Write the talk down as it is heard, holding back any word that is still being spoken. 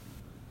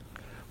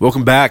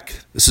Welcome back.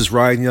 This is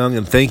Ryan Young,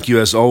 and thank you,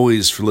 as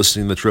always, for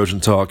listening to Trojan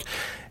Talk.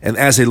 And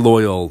as a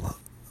loyal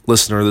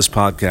listener of this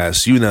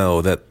podcast, you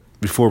know that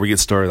before we get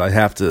started, I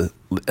have to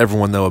let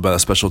everyone know about a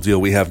special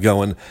deal we have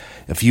going.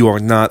 If you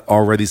are not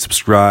already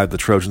subscribed to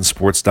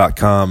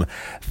Trojansports.com,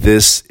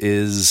 this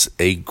is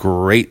a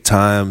great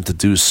time to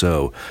do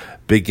so.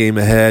 Big game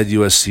ahead,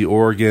 USC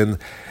Oregon.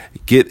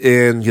 Get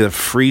a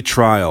free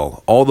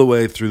trial all the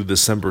way through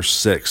December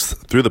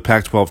 6th, through the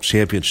Pac-12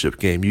 championship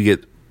game. You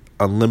get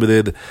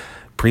unlimited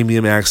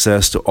premium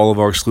access to all of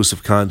our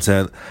exclusive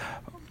content,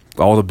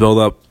 all the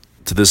build-up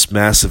to this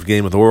massive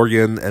game with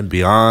Oregon and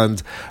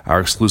beyond, our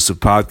exclusive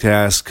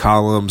podcasts,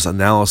 columns,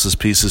 analysis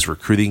pieces,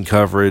 recruiting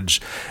coverage,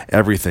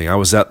 everything. I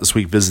was out this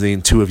week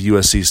visiting two of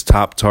USC's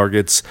top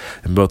targets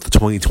in both the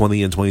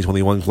 2020 and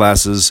 2021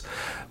 classes.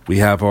 We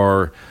have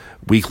our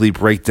weekly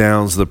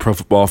breakdowns of the Pro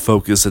Football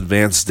Focus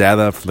advanced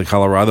data from the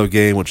Colorado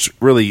game, which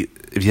really,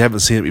 if you haven't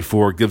seen it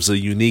before, gives a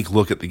unique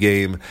look at the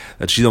game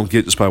that you don't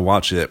get just by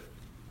watching it.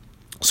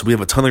 So we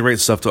have a ton of great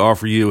stuff to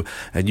offer you,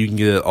 and you can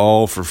get it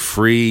all for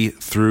free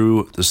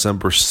through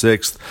December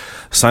 6th.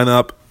 Sign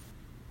up.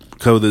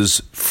 Code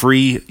is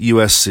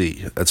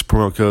FREEUSC. That's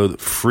promo code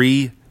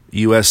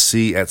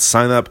FREEUSC at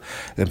sign up.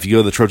 And if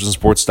you go to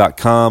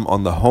Trojansports.com,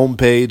 on the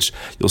homepage,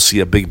 you'll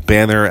see a big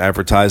banner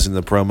advertising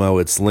the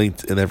promo. It's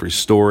linked in every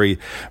story.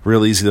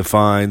 Real easy to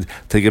find.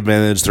 Take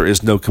advantage. There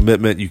is no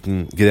commitment. You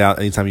can get out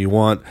anytime you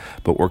want,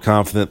 but we're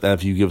confident that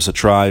if you give us a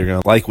try, you're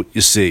going to like what you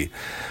see.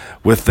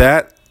 With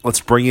that, let's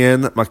bring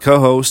in my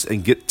co-host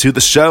and get to the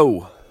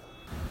show.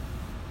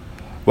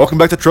 Welcome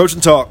back to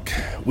Trojan Talk.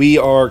 We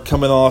are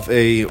coming off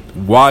a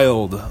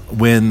wild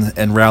win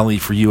and rally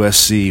for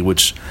USC,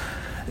 which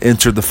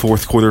entered the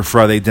fourth quarter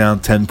Friday down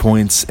 10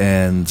 points,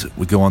 and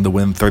we go on to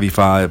win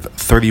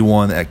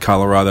 35-31 at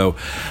Colorado.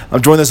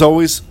 I'm joined, as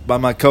always, by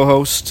my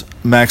co-host,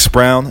 Max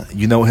Brown.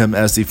 You know him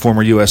as the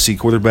former USC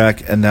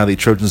quarterback and now the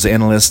Trojans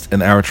analyst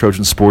and our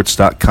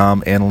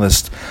Trojansports.com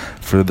analyst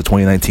for the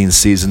 2019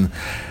 season.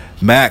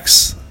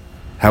 Max,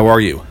 how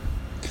are you?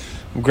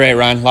 Great,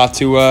 Ryan. Lot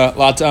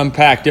to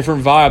unpack.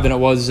 Different vibe than it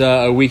was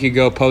a week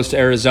ago post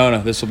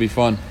Arizona. This will be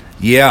fun.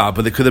 Yeah,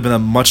 but it could have been a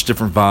much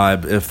different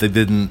vibe if they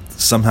didn't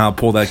somehow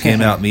pull that game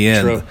out in the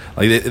end.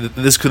 True.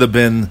 This could have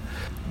been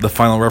the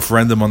final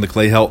referendum on the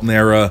Clay Helton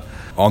era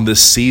on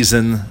this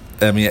season.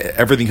 I mean,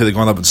 everything could have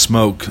gone up in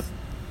smoke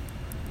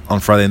on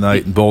Friday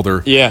night in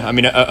Boulder. Yeah, I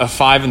mean, a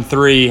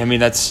 5-3. I mean,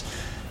 that's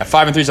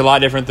 5-3 is a lot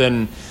different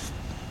than,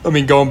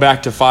 going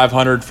back to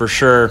 500 for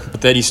sure.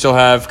 But then you still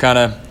have kind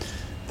of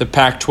the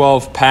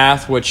Pac-12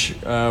 path, which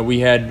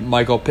we had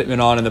Michael Pittman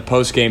on in the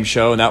post-game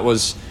show, and that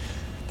was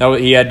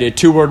he had a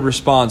two-word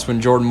response when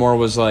Jordan Moore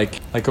was like,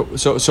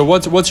 so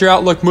what's your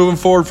outlook moving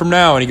forward from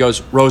now? And he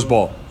goes, Rose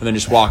Bowl, and then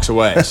just walks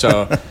away.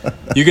 So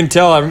you can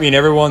tell. I mean,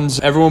 everyone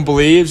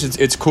believes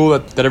it's cool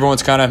that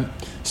everyone's kind of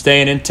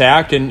staying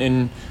intact,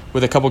 and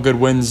with a couple good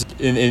wins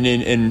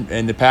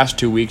in the past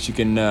 2 weeks, you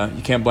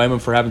can't blame them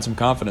for having some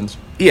confidence.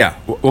 Yeah,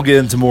 we'll get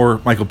into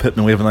more Michael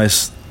Pittman. We have a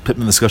nice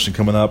Pittman discussion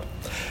coming up,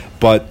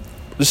 but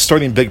just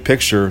starting big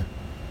picture,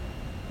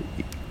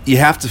 you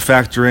have to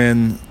factor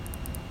in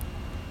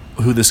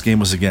who this game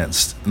was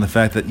against and the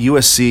fact that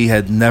USC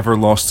had never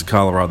lost to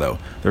Colorado.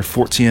 They're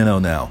 14-0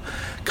 now.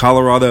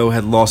 Colorado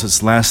had lost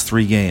its last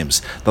three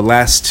games, the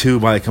last two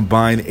by a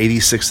combined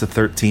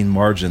 86-13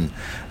 margin.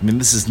 I mean,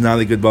 this is not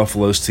a good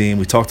Buffaloes team.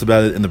 We talked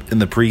about it in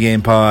the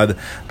pregame pod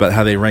about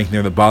how they rank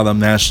near the bottom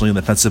nationally in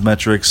defensive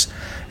metrics,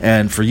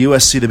 and for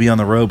USC to be on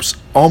the ropes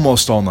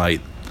almost all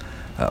night.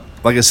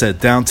 Like I said,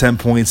 down 10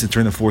 points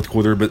entering the fourth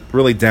quarter, but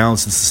really down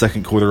since the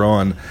second quarter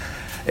on.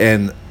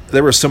 And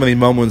there were so many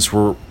moments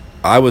where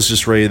I was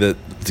just ready to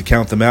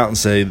count them out and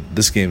say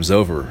this game's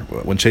over.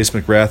 When Chase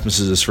McGrath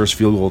misses his first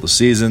field goal of the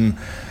season,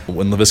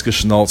 when Laviska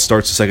Shenault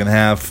starts the second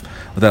half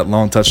with that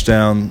long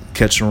touchdown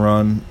catch and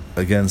run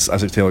against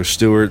Isaac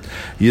Taylor-Stewart,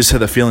 you just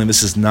had a feeling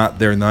this is not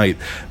their night.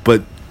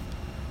 But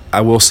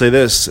I will say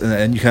this,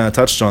 and you kind of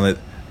touched on it,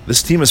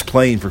 this team is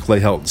playing for Clay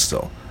Helton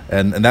still.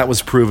 And that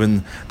was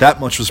proven. That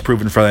much was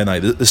proven Friday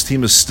night. This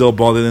team is still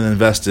bought in and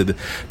invested,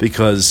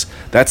 because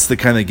that's the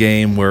kind of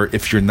game where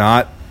if you're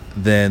not,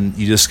 then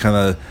you just kind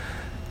of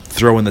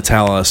throw in the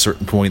towel at a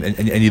certain point,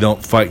 and you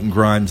don't fight and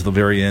grind to the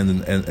very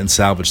end and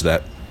salvage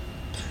that.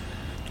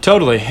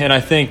 Totally. And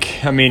I think,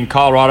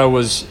 Colorado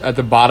was at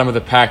the bottom of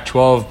the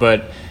Pac-12,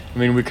 but,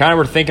 we kind of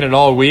were thinking it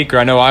all week, or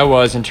I know I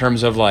was, in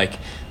terms of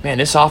man,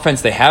 this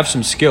offense, they have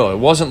some skill. It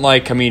wasn't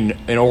like,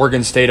 an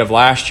Oregon State of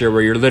last year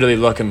where you're literally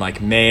looking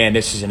like, man,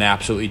 this is an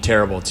absolutely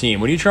terrible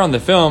team. When you turn on the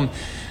film,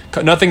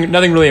 nothing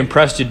really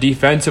impressed you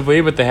defensively,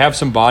 but they have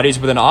some bodies.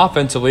 But then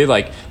offensively,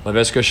 like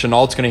Laviska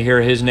Shenault's going to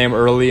hear his name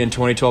early in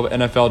 2012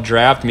 NFL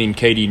draft.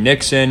 KD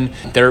Nixon,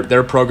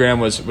 their program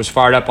was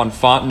fired up on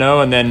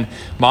Fontenot, and then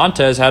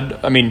Montez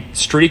had,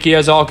 streaky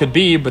as all could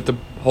be, but the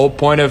whole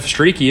point of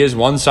streaky is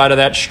one side of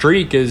that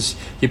streak is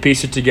you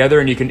piece it together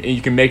and you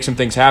can make some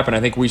things happen. I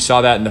think we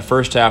saw that in the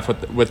first half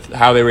with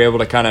how they were able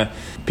to kind of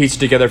piece it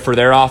together for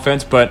their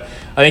offense. But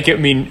I think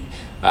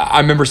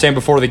I remember saying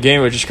before the game,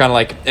 it was just kind of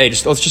like, hey,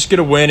 let's just get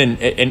a win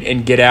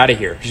and get out of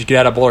here. Just get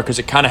out of Boulder, because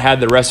it kind of had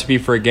the recipe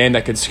for a game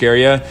that could scare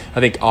you. I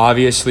think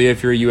obviously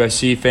if you're a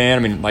USC fan,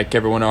 I mean, like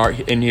everyone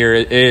in here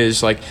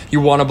is, like,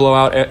 you want to blow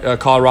out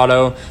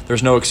Colorado.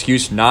 There's no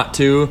excuse not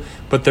to.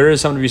 But there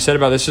is something to be said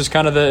about this. This is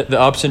kind of the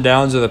ups and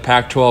downs of the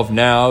Pac-12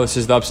 now. This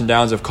is the ups and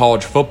downs of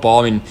college football.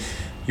 I mean,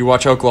 you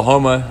watch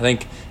Oklahoma, I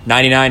think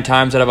 99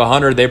 times out of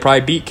 100, they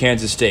probably beat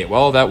Kansas State.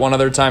 Well, that one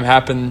other time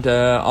happened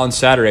on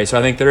Saturday. So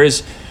I think there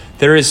is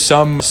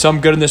some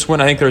good in this win.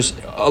 I think there's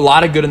a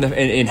lot of good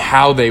in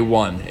how they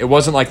won. It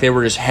wasn't like they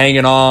were just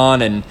hanging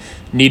on and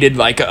needed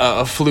like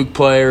a fluke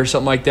play or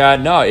something like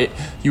that. No,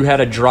 you had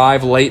a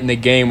drive late in the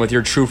game with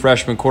your true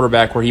freshman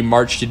quarterback where he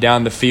marched you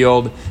down the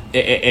field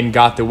and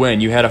got the win.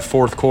 You had a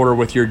fourth quarter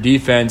with your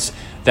defense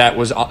that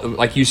was,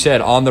 like you said,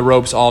 on the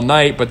ropes all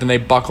night, but then they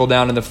buckle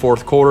down in the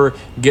fourth quarter,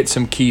 get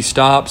some key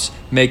stops,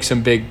 make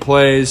some big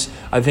plays.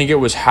 I think it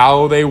was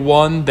how they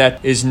won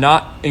that is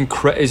not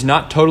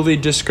totally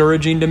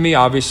discouraging to me.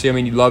 Obviously, I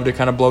mean, you'd love to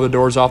kind of blow the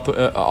doors off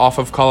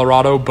of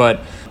Colorado, but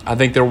I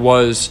think there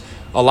was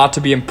a lot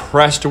to be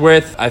impressed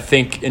with. I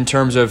think in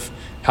terms of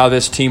how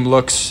this team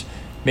looks,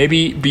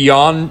 maybe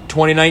beyond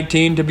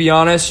 2019, to be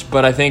honest,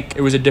 but I think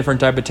it was a different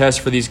type of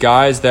test for these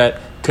guys that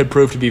could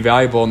prove to be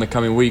valuable in the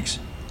coming weeks.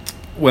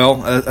 Well,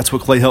 that's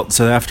what Clay Helton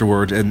said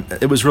afterward, and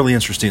it was really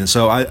interesting.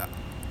 So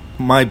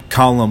my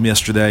column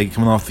yesterday,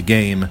 coming off the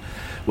game,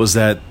 was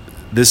that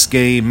this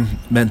game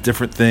meant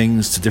different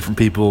things to different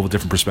people with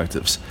different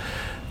perspectives.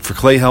 For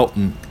Clay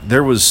Helton,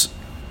 there was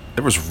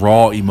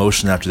raw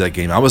emotion after that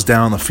game. I was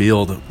down on the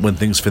field when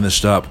things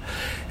finished up,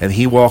 and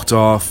he walked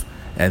off,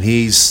 and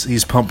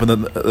he's pumping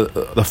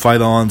the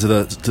fight on to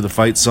the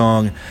fight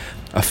song.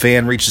 A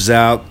fan reaches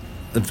out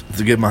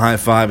to give him a high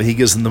five, and he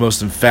gives him the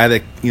most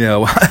emphatic,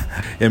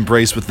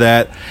 embrace with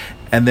that.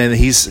 And then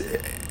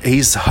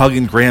he's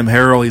hugging Graham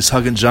Harrell, he's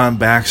hugging John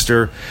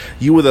Baxter.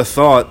 You would have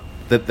thought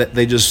that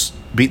they just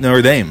beat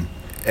Notre Dame.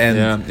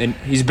 And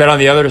he's been on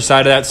the other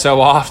side of that so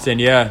often.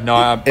 Yeah, no,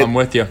 I'm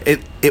with you.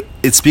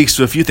 It speaks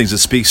to a few things. It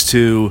speaks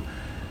to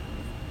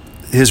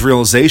his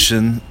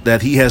realization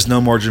that he has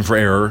no margin for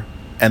error,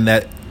 and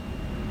that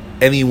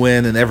any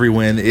win and every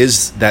win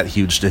is that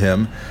huge to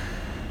him.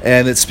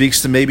 And it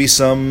speaks to maybe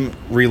some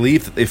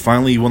relief that they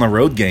finally won a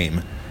road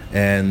game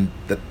and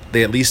that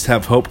they at least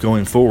have hope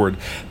going forward.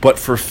 But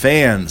for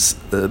fans,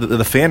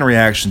 the fan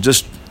reaction,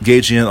 just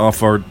gauging it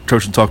off our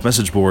Trojan Talk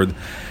message board,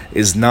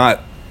 is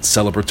not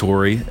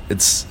celebratory.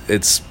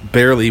 It's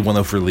barely one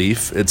of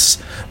relief.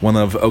 It's one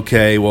of,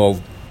 okay,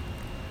 well,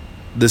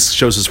 this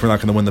shows us we're not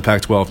going to win the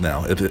Pac-12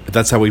 now. If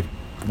that's how we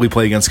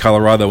play against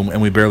Colorado and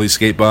we barely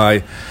skate by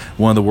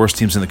one of the worst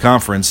teams in the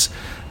conference,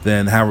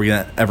 then how are we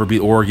going to ever beat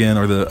Oregon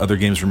or the other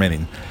games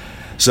remaining?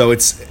 So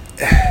it's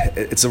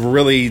a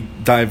really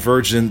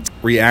divergent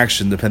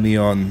reaction depending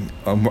on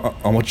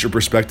what your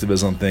perspective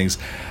is on things.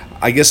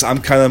 I guess I'm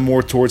kind of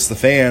more towards the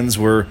fans,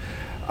 where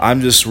I'm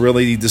just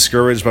really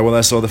discouraged by what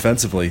I saw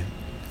defensively.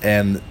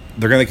 And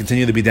they're going to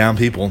continue to be down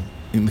people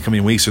in the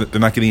coming weeks. They're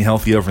not getting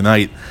healthy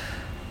overnight.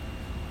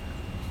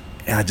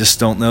 And I just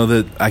don't know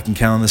that I can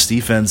count on this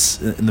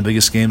defense in the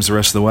biggest games the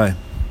rest of the way.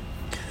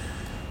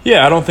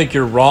 Yeah, I don't think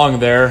you're wrong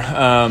there.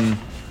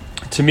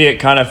 To me, it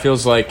kind of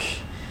feels like,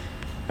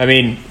 I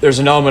mean, there's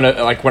an element of,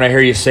 like, when I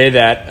hear you say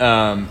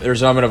that,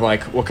 there's an element of,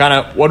 like,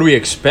 what do we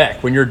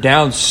expect? When you're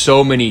down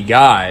so many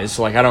guys,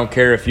 like, I don't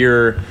care if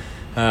you're,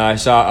 I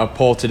saw a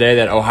poll today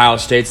that Ohio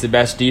State's the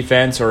best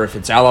defense, or if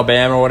it's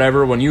Alabama or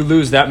whatever. When you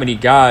lose that many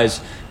guys,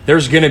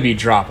 there's going to be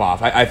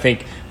drop-off. I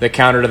think the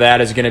counter to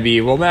that is going to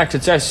be, well, Max,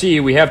 it's SC.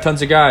 We have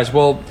tons of guys.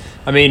 Well,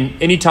 I mean,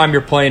 anytime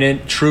you're playing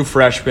in true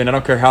freshmen, I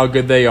don't care how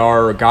good they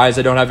are, or guys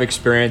that don't have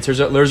experience, there's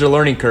a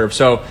learning curve.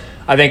 So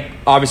I think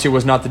obviously it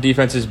was not the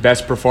defense's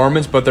best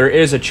performance, but there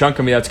is a chunk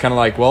of me that's kind of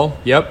like, well,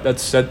 yep,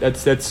 that's kind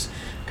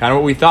of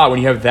what we thought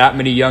when you have that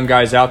many young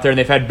guys out there, and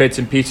they've had bits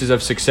and pieces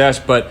of success,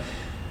 but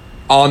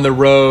on the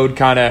road,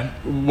 kind of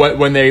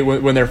when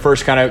their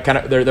first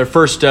their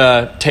first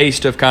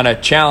taste of kind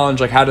of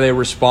challenge, like how do they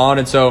respond?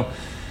 And so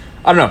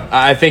I don't know.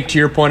 I think to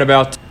your point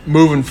about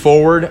moving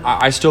forward,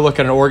 I still look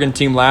at an Oregon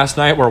team last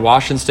night where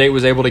Washington State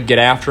was able to get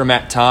after them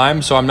at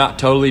times, so I'm not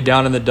totally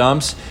down in the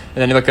dumps. And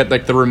then you look at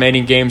like the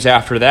remaining games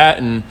after that,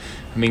 and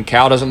I mean,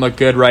 Cal doesn't look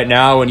good right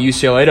now, and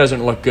UCLA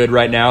doesn't look good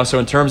right now. So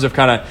in terms of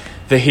kind of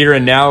the here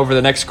and now over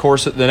the next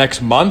course of the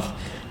next month,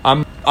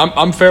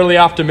 I'm fairly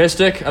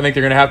optimistic. I think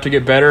they're going to have to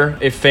get better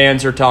if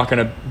fans are talking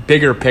a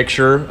bigger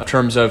picture in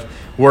terms of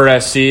we're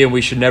SC and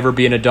we should never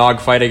be in a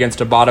dogfight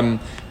against a bottom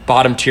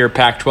tier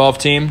Pac-12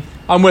 team.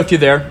 I'm with you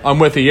there.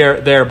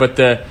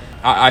 But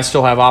I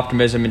still have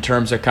optimism in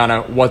terms of kind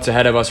of what's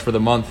ahead of us for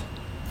the month.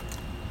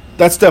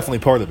 That's definitely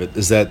part of it,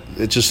 is that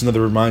it's just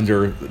another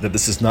reminder that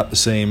this is not the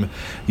same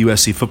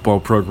USC football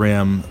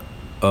program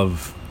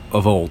of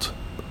old,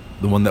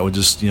 the one that would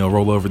just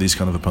roll over these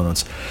kind of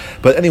opponents.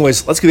 But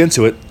anyways, let's get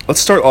into it. Let's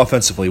start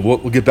offensively. We'll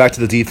get back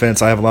to the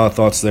defense. I have a lot of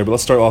thoughts there, but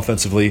let's start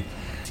offensively.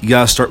 You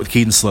got to start with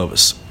Kedon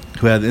Slovis,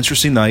 who had an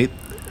interesting night.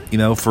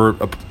 For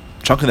a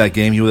chunk of that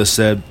game, you would have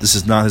said this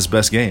is not his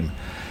best game.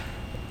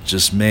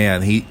 just,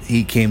 man,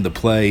 he came to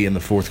play in the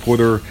fourth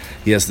quarter.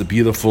 He has the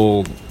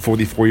beautiful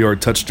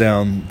 44-yard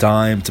touchdown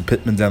dime to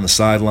Pittman down the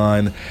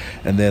sideline,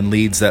 and then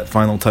leads that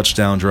final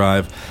touchdown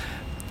drive.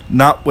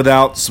 Not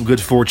without some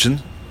good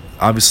fortune.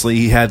 Obviously,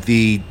 he had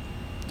the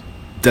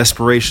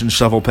desperation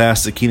shovel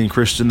pass to Keenan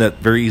Christian that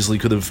very easily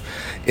could have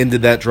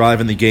ended that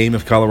drive in the game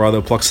if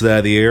Colorado plucks it out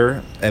of the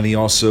air, and he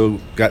also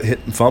got hit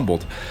and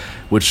fumbled,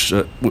 which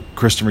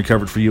Christian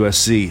recovered for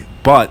USC.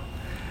 But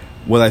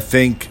what I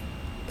think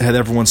had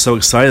everyone so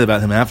excited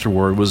about him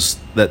afterward was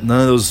that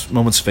none of those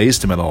moments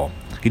fazed him at all.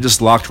 He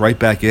just locked right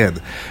back in.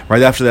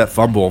 Right after that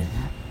fumble,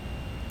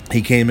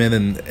 he came in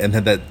and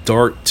had that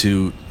dart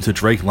to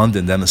Drake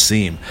London down the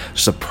seam.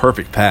 Just a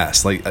perfect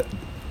pass. Like,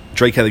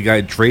 Drake had a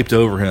guy draped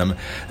over him.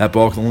 That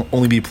ball can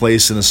only be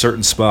placed in a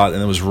certain spot,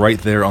 and it was right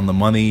there on the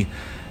money.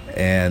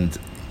 And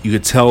you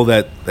could tell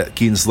that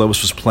Kedon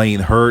Slovis was playing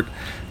hurt.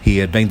 He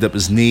had banged up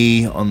his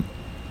knee on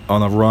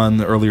a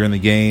run earlier in the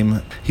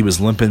game. He was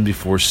limping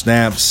before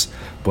snaps,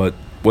 but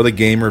what a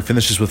gamer.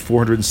 Finishes with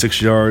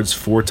 406 yards,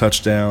 4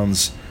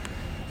 touchdowns,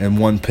 and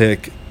 1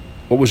 pick.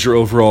 What was your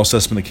overall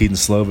assessment of Kedon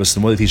Slovis,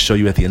 and what did he show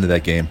you at the end of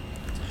that game?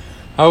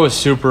 I was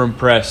super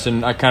impressed,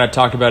 and I kind of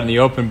talked about it in the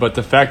open, but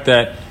the fact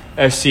that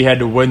SC had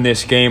to win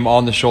this game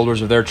on the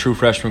shoulders of their true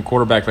freshman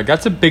quarterback, like,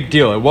 that's a big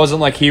deal. It wasn't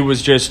like he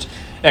was just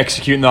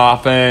executing the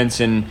offense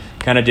and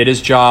kind of did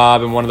his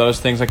job and one of those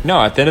things. Like,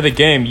 no, at the end of the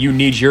game, you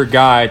need your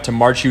guy to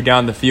march you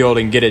down the field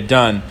and get it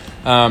done.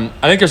 I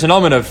think there's an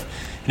element of,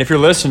 and if you're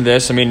listening to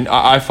this, I mean,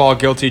 I fall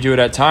guilty to it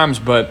at times,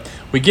 but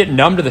we get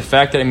numb to the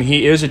fact that, I mean,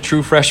 he is a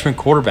true freshman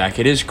quarterback.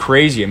 It is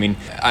crazy. I mean,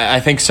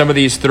 I think some of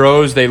these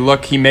throws,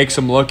 he makes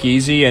them look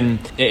easy and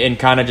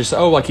kind of just,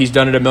 like he's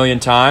done it a million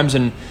times,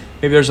 and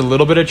maybe there's a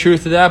little bit of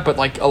truth to that, but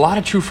like a lot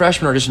of true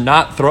freshmen are just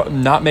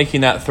not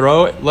making that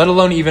throw, let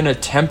alone even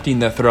attempting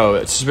the throw.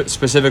 It's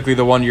specifically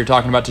the one you're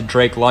talking about to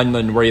Drake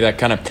London, where he that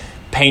kind of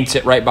paints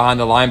it right behind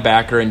the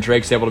linebacker and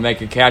Drake's able to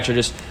make a catch.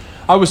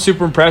 I was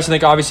super impressed. I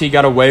think obviously he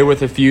got away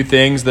with a few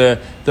things, the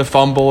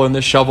fumble and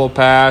the shovel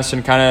pass,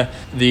 and kind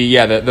of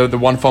the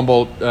one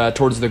fumble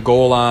towards the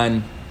goal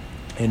line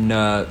in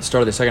the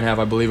start of the second half,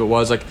 I believe it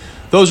was. Like,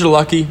 those are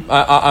lucky.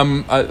 I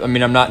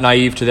mean, I'm not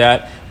naive to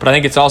that, but I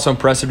think it's also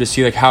impressive to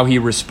see like how he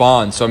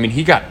responds. So I mean,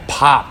 he got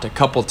popped a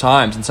couple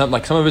times, and some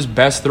of his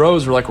best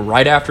throws were like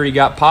right after he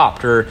got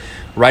popped, or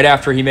right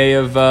after he may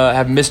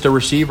have missed a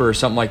receiver or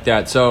something like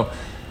that. So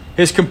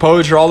his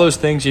composure, all those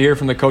things you hear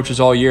from the coaches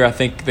all year, I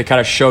think they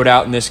kind of showed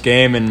out in this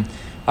game. And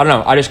I don't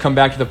know, I just come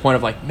back to the point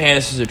of like, man,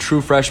 this is a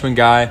true freshman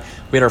guy.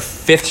 We had our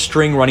 5th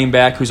string running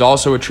back who's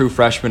also a true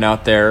freshman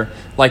out there.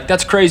 Like,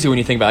 that's crazy when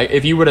you think about it.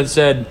 If you would have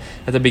said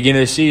at the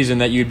beginning of the season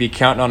that you'd be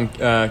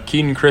counting on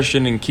Keenan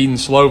Christian and Kedon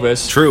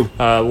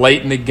Slovis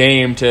late in the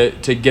game to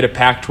get a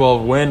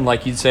Pac-12 win,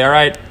 like, you'd say, all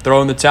right,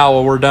 throw in the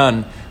towel, we're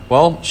done.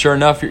 Well, sure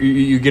enough,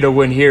 you get a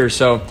win here.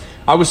 So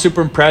I was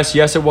super impressed.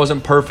 Yes, it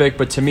wasn't perfect,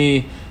 but to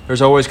me,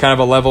 there's always kind of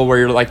a level where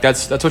you're like,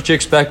 that's what you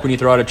expect when you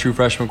throw out a true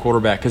freshman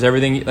quarterback, because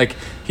everything, like,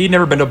 he'd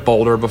never been to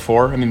Boulder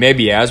before. I mean,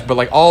 maybe he has, but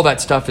like all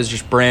that stuff is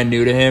just brand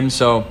new to him.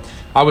 So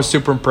I was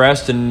super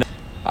impressed, and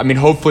I mean,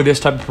 hopefully this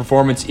type of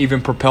performance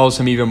even propels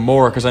him even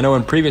more, because I know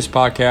in previous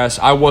podcasts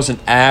I wasn't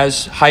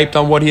as hyped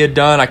on what he had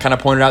done. I kind of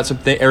pointed out some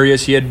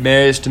areas he had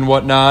missed and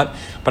whatnot,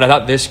 but I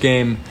thought this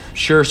game,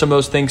 sure, some of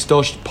those things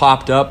still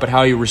popped up, but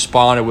how he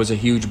responded was a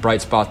huge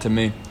bright spot to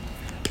me.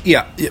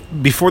 Yeah,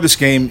 before this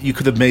game, you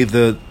could have made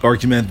the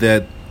argument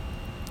that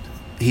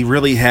he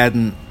really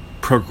hadn't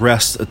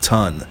progressed a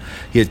ton.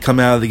 He had come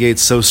out of the gate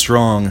so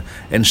strong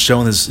and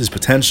shown his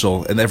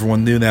potential, and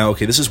everyone knew now,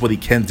 okay, this is what he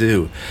can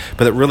do.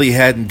 But it really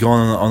hadn't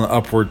gone on an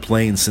upward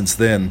plane since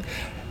then,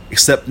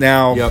 except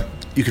now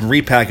you can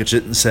repackage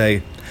it and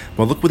say,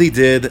 well, look what he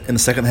did in the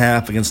second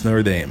half against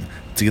Notre Dame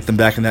to get them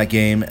back in that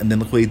game, and then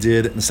look what he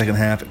did in the second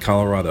half at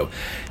Colorado.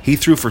 He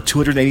threw for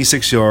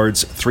 286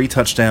 yards, 3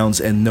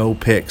 touchdowns, and no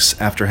picks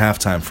after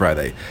halftime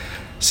Friday.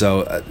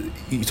 So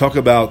you talk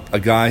about a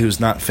guy who's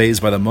not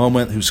fazed by the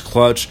moment, who's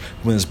clutch,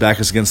 when his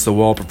back is against the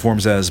wall,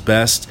 performs at his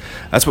best.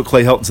 That's what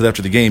Clay Helton said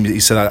after the game. He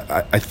said,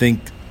 I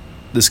think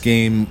this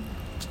game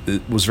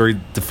was very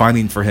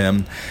defining for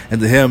him.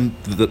 And to him,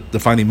 the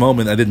defining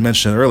moment, I didn't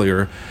mention it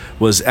earlier,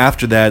 was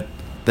after that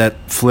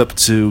flip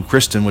to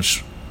Christian,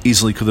 which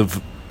easily could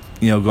have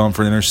gone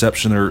for an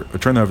interception or a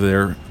turnover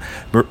there,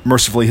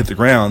 mercifully hit the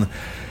ground.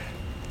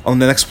 On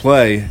the next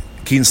play,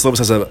 Kedon Slovis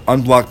has an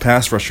unblocked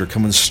pass rusher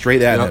coming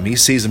straight at him. He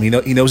sees him. He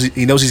knows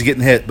he's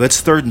getting hit, but it's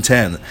 3rd and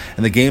 10,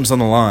 and the game's on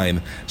the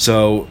line.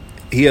 So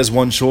he has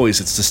one choice.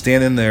 It's to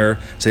stand in there,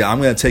 say,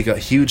 I'm going to take a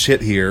huge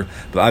hit here,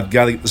 but I've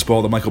got to get this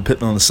ball to Michael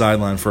Pittman on the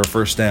sideline for a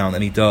first down,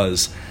 and he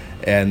does.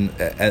 And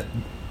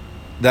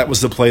that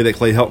was the play that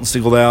Clay Helton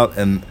singled out,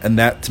 and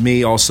that, to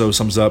me, also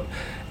sums up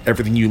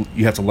everything you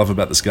have to love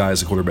about this guy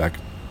as a quarterback.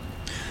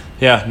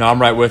 Yeah, no, I'm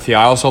right with you.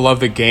 I also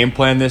love the game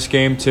plan this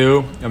game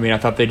too. I mean, I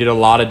thought they did a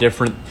lot of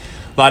different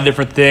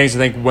things. I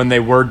think when they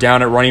were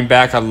down at running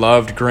back, I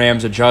loved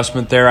Graham's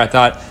adjustment there. I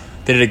thought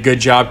they did a good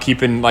job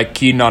keeping like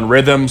Kedon on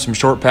rhythm, some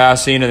short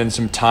passing, and then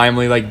some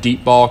timely like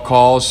deep ball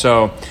calls.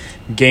 So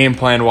game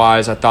plan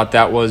wise, I thought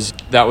that was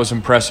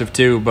impressive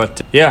too.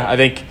 But yeah, I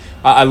think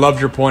I loved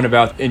your point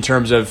about in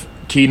terms of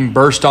Kedon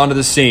burst onto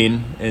the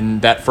scene,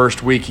 and that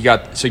first week he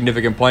got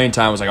significant playing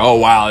time. I was like, oh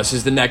wow, this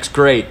is the next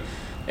great.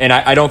 And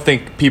I don't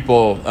think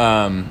people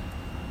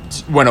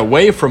went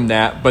away from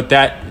that, but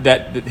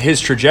that his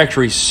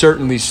trajectory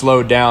certainly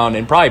slowed down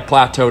and probably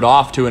plateaued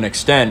off to an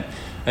extent.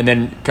 And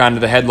then kind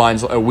of the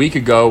headlines a week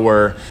ago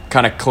were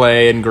kind of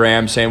Clay and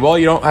Graham saying, well,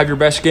 you don't have your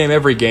best game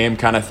every game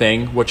kind of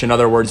thing, which in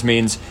other words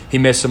means he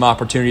missed some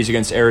opportunities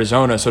against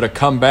Arizona. So to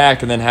come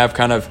back and then have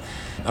kind of,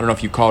 I don't know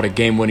if you call it a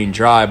game-winning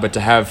drive, but to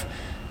have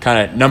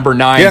kind of number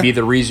 9 be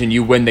the reason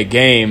you win the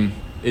game,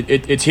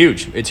 it's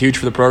huge. It's huge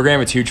for the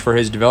program. It's huge for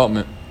his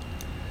development.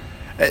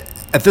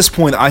 At this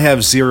point, I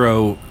have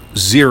zero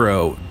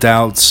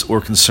doubts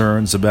or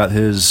concerns about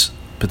his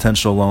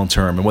potential long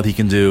term and what he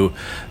can do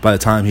by the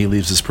time he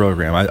leaves this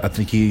program. I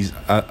think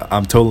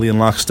I'm totally in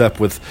lockstep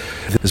with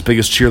his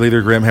biggest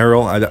cheerleader, Graham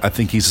Harrell. I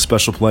think he's a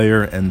special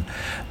player and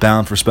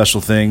bound for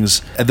special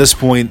things. At this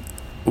point,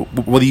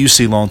 what do you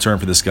see long term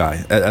for this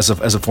guy as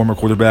a former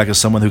quarterback, as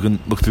someone who can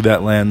look through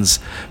that lens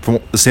from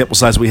the sample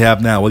size we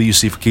have now? What do you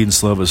see for Kedon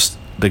Slovis,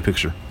 big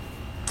picture?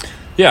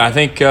 Yeah, I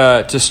think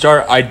to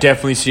start, I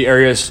definitely see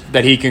areas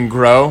that he can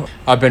grow.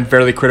 I've been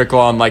fairly critical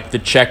on like the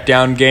check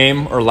down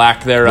game or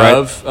lack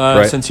thereof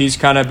since he's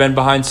kind of been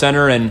behind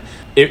center, and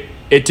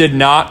it did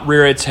not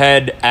rear its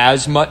head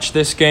as much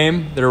this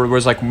game. There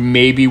was like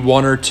maybe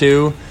one or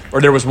two,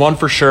 or there was one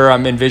for sure.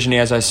 I'm envisioning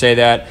as I say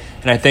that,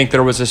 and I think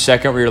there was a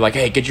second where you're like,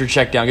 hey, get your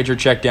check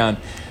down.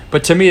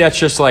 But to me, that's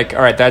just like,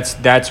 all right,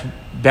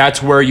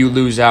 that's where you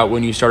lose out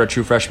when you start a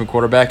true freshman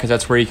quarterback, because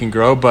that's where you can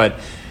grow. But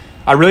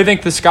I really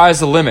think the sky's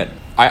the limit.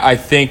 I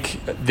think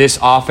this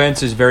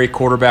offense is very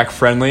quarterback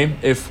friendly,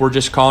 if we're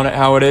just calling it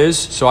how it is.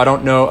 So I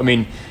don't know. I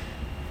mean,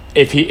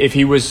 if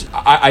he was,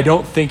 I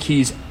don't think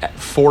he's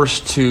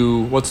forced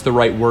to. What's the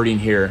right wording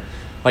here?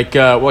 Like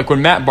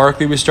when Matt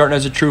Barkley was starting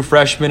as a true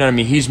freshman. I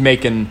mean, he's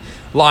making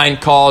line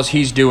calls.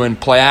 He's doing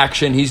play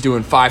action. He's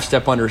doing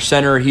 5-step under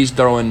center. He's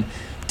throwing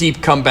deep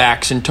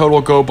comebacks and total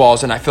go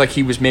balls. And I feel like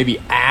he was maybe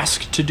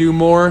asked to do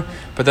more.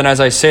 But then as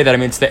I say that, I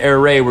mean, it's the air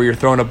raid where you're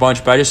throwing a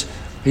bunch. But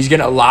he's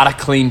getting a lot of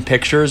clean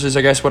pictures, is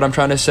I guess what I'm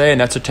trying to say,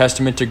 and that's a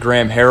testament to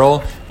Graham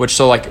Harrell,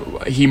 which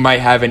he might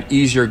have an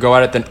easier go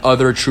at it than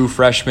other true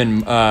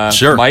freshmen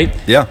might.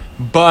 Yeah.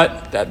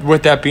 But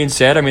with that being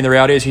said, I mean, the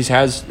reality is he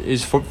has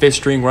his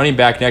fifth-string running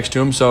back next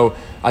to him, so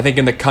I think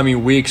in the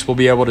coming weeks we'll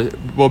be able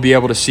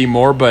to see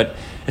more. But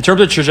in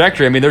terms of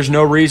trajectory, I mean, there's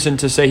no reason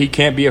to say he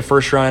can't be a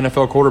first-round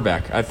NFL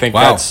quarterback. I think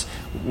that's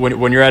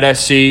when you're at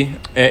SC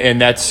and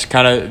that's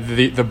kind of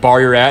the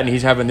bar you're at, and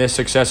he's having this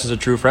success as a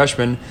true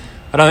freshman.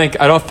 I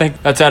don't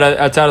think that's out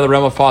of the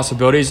realm of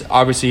possibilities.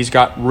 Obviously, he's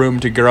got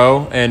room to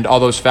grow, and all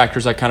those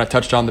factors I kind of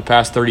touched on the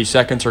past 30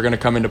 seconds are going to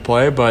come into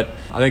play. But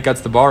I think that's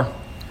the bar.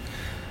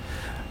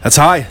 That's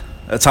high.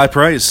 That's high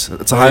praise.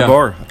 That's a high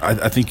bar.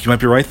 I think you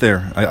might be right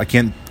there. I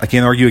can't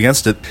argue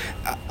against it.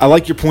 I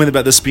like your point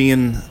about this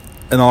being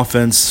an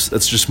offense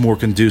that's just more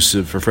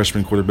conducive for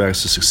freshman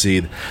quarterbacks to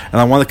succeed.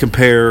 And I want to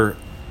compare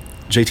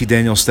JT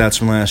Daniels' stats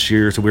from last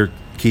year to where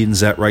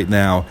Kedon's at right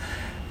now.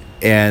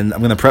 And I'm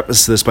going to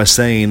preface this by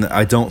saying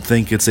I don't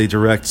think it's a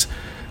direct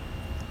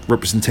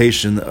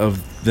representation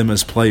of them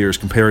as players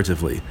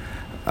comparatively.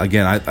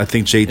 Again, I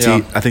think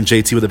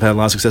JT would have had a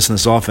lot of success in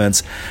this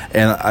offense,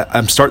 and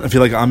I'm starting to feel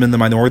like I'm in the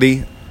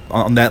minority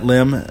on that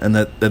limb, and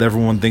that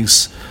everyone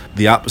thinks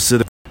the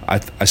opposite.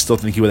 I still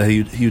think he would have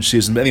had a huge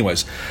season. But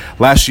anyways,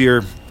 last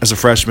year as a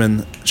freshman,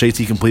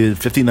 JT completed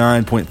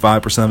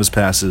 59.5% of his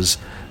passes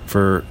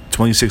for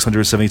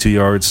 2,672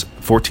 yards,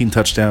 14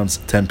 touchdowns,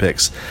 10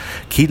 picks.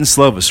 Kedon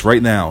Slovis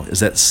right now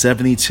is at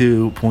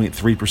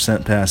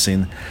 72.3% passing,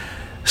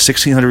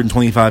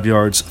 1,625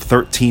 yards,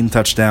 13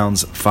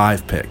 touchdowns,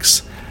 5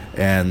 picks.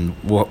 And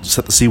we'll just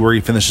have to see where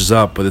he finishes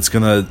up, but it's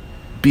going to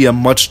be a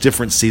much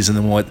different season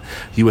than what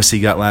USC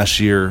got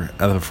last year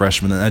out of a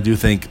freshman. And I do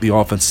think the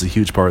offense is a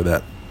huge part of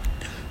that.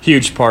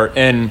 Huge part.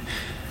 And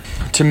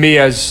to me,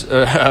 as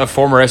a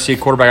former SC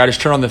quarterback, I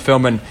just turn on the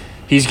film and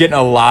he's getting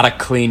a lot of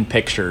clean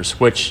pictures,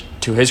 which,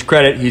 to his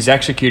credit, he's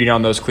executing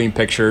on those clean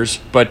pictures.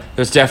 But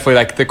there's definitely,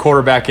 like, the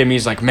quarterback in me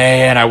is like,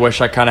 man, I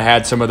wish I kind of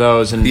had some of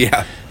those. And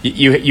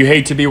you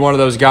hate to be one of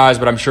those guys,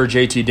 but I'm sure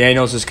JT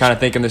Daniels is kind of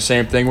thinking the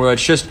same thing, where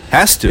it's just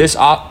has to.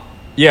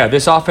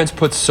 This offense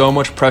puts so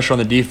much pressure on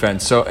the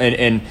defense. So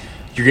and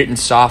you're getting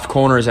soft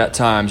corners at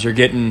times. You're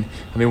getting,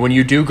 I mean, when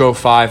you do go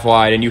 5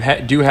 wide and you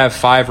do have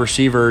 5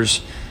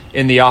 receivers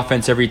in the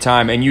offense every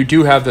time, and you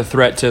do have the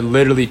threat to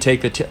literally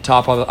take the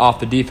top off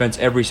the defense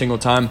every single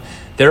time,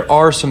 there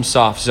are some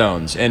soft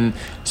zones, and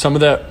some of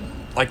the,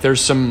 like,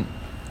 there's some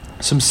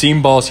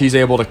seam balls he's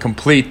able to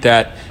complete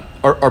that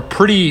are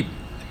pretty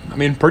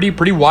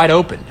wide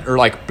open, or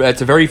like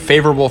that's a very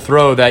favorable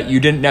throw that you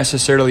didn't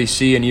necessarily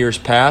see in years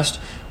past,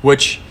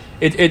 which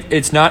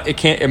it's not, it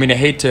can't, I mean, I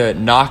hate to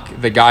knock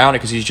the guy on it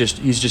because he's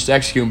just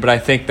executing, but I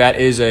think that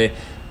is a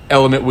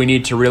element we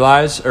need to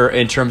realize, or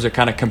in terms of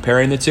kind of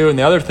comparing the two. And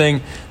the other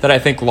thing that I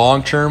think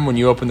long term, when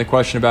you open the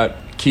question about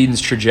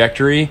Keaton's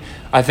trajectory,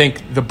 I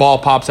think the ball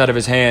pops out of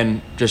his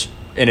hand just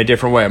in a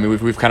different way. I mean,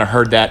 we've kind of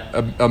heard that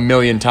a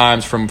million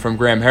times from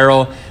Graham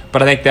Harrell,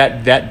 but I think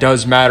that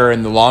does matter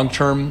in the long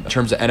term in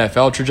terms of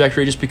NFL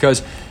trajectory, just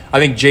because I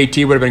think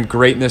JT would have been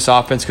great in this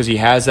offense because he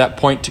has that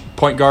point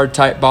guard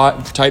type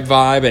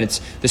vibe, and it's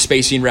the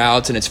spacing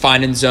routes, and it's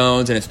finding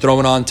zones, and it's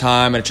throwing on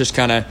time, and it's just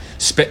kind of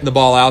spitting the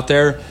ball out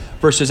there.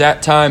 Versus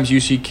at times you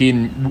see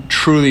Keaton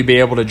truly be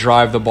able to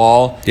drive the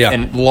ball,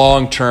 and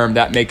long term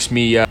that makes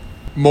me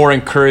more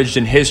encouraged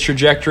in his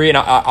trajectory. And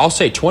I'll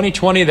say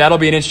 2020, that'll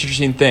be an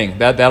interesting thing.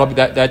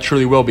 That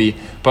truly will be.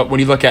 But when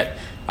you look at,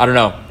 I don't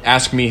know,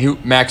 ask me,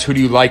 Max, who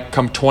do you like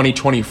come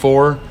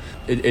 2024?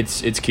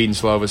 It's Kedon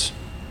Slovis.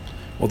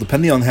 Well,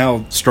 depending on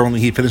how strongly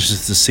he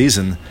finishes this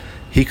season,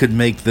 he could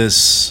make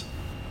this.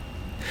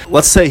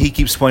 Let's say he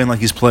keeps playing like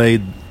he's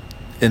played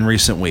in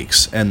recent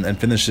weeks and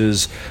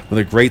finishes with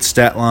a great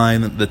stat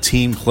line. The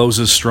team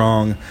closes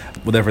strong,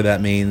 whatever that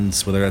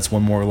means, whether that's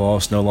one more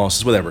loss, no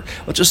losses, whatever.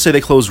 Let's just say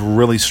they close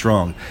really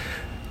strong.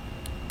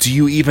 Do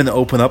you even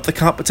open up the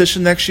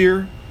competition next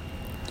year?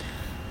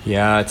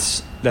 Yeah,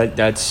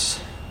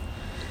 that's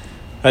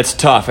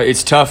tough.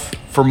 It's tough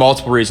for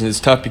multiple reasons. It's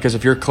tough because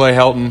if you're Clay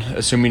Helton,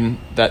 assuming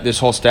that this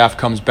whole staff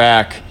comes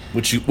back,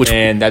 which I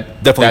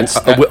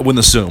wouldn't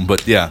assume,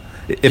 but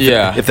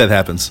if that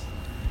happens.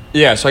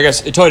 Yeah, so I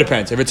guess it totally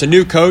depends. If it's a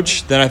new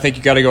coach, then I think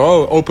you got to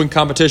go, open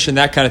competition,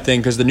 that kind of thing,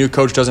 because the new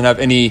coach doesn't have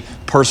any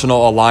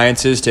personal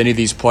alliances to any of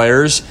these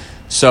players.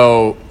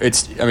 So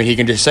he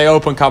can just say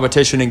open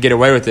competition and get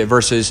away with it,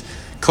 versus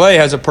Clay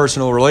has a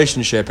personal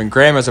relationship and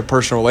Graham has a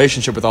personal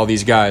relationship with all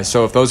these guys.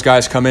 So if those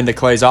guys come into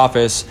Clay's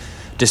office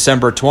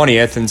December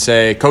 20th and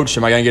say, Coach,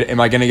 am I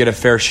going to get a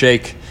fair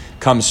shake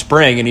come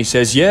spring? And he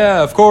says,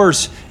 yeah, of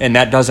course, and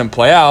that doesn't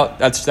play out,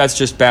 that's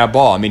just bad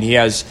ball. I mean, he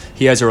has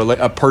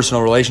a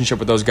personal relationship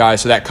with those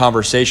guys, so that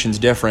conversation's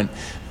different.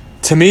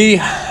 To me,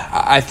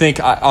 I think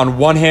on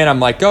one hand, I'm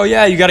like, oh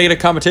yeah, you got to get a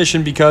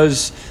competition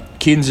because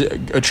Keaton's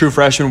a true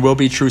freshman, will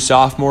be true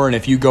sophomore, and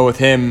if you go with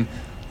him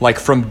like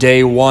from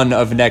day one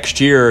of next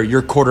year,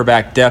 your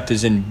quarterback depth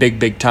is in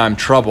big time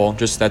trouble.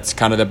 Just that's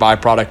kind of the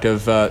byproduct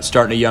of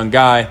starting a young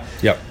guy.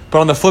 Yep. But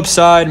on the flip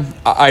side,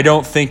 I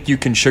don't think you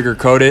can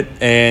sugarcoat it,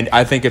 and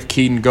I think if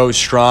Kedon goes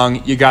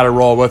strong, you got to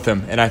roll with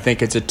him. And I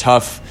think it's a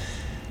tough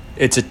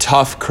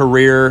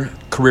career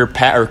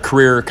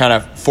kind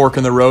of fork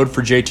in the road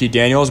for JT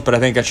Daniels. But I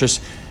think that's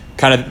just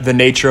kind of the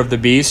nature of the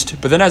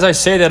beast. But then, as I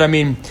say that, I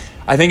mean,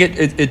 I think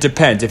it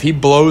depends. If he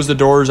blows the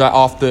doors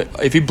off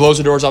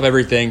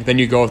everything, then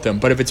you go with him.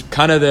 But if it's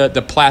kind of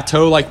the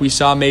plateau like we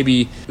saw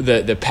maybe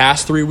the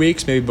past 3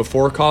 weeks, maybe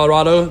before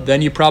Colorado,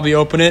 then you probably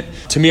open it.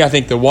 To me, I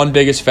think the one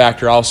biggest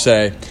factor I'll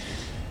say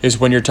is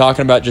when you're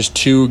talking about just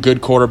two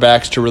good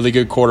quarterbacks to really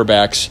good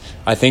quarterbacks,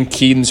 I think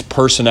Kedon's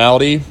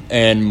personality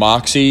and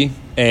moxie,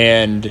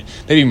 and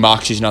maybe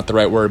moxie's not the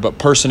right word, but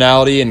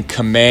personality and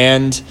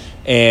command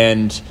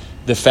and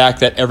the fact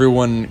that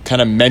everyone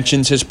kind of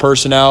mentions his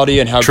personality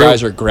and how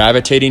guys are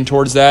gravitating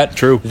towards that.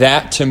 True.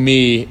 That, to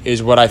me,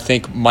 is what I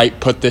think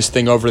might put this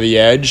thing over the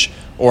edge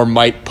or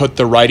might put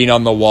the writing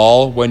on the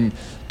wall when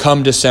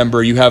come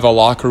December you have a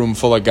locker room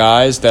full of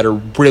guys that are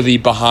really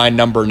behind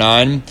number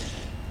 9,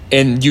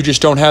 and you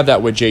just don't have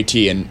that with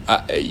JT.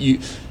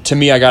 And to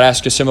me, I got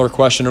asked a similar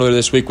question earlier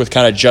this week with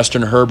kind of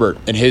Justin Herbert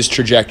and his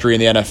trajectory in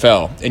the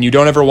NFL. And you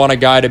don't ever want a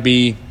guy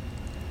to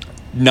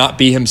not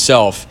be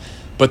himself.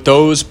 But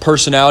those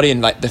personality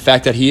and like the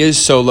fact that he is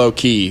so low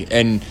key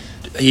and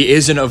he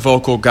isn't a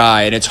vocal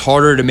guy, and it's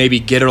harder to maybe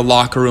get a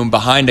locker room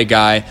behind a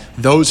guy,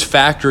 those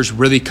factors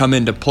really come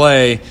into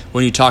play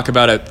when you talk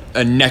about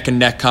a neck and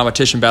neck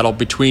competition battle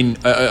between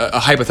a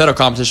hypothetical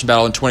competition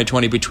battle in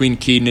 2020 between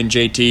Kedon and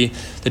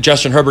JT. The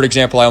Justin Herbert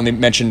example I only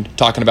mentioned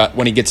talking about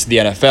when he gets to the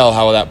NFL,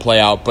 how will that play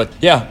out? But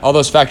yeah, all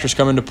those factors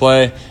come into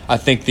play. I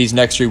think these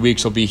next 3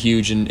 weeks will be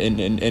huge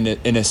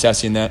in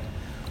assessing that.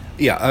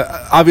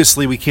 Yeah,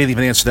 obviously we can't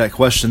even answer that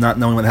question not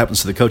knowing what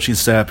happens to the coaching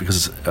staff,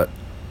 because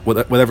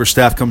whatever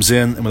staff comes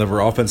in and whatever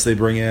offense they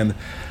bring in,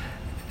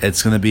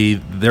 it's going to be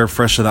their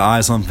fresh set of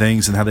eyes on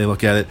things and how they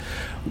look at it.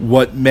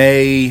 What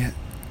may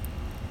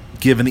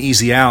give an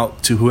easy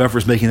out to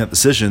whoever's making that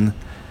decision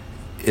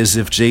is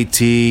if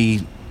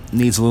JT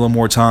needs a little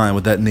more time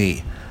with that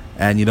knee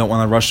and you don't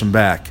want to rush him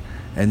back,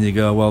 and you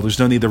go, well, there's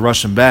no need to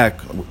rush him back.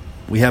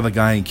 We have a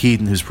guy in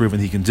Kedon who's proven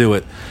he can do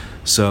it,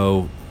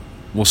 so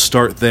we'll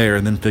start there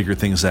and then figure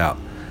things out.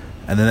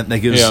 And then that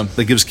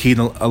gives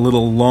Kedon a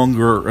little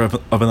longer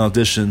of an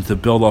audition to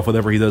build off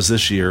whatever he does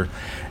this year.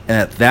 And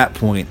at that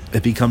point,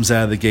 if he comes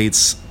out of the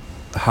gates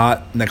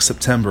hot next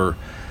September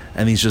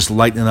and he's just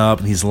lighting up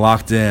and he's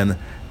locked in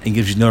and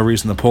gives you no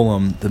reason to pull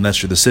him, then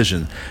that's your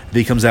decision. If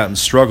he comes out and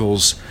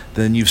struggles,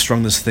 then you've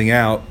strung this thing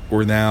out,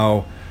 or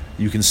now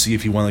you can see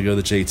if you want to go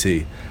to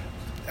JT.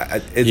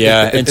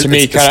 And to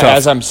me, kind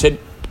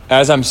of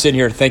as I'm sitting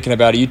here thinking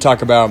about it, you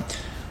talk about,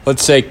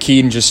 let's say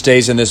Kedon just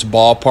stays in this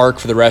ballpark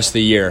for the rest of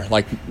the year.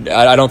 Like,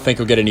 I don't think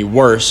he'll get any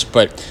worse,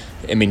 but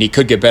I mean, he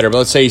could get better. But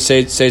let's say he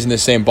stays in the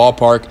same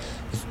ballpark.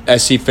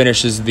 SC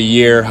finishes the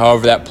year,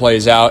 however that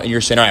plays out, and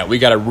you're saying, all right, we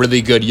got a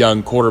really good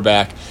young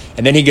quarterback,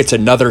 and then he gets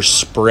another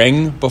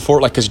spring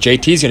before, like, because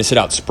JT's going to sit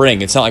out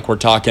spring. It's not like we're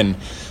talking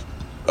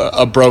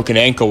a broken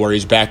ankle where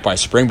he's back by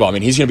spring ball. I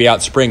mean, he's going to be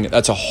out spring.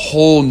 That's a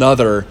whole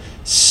nother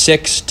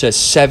 6 to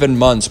 7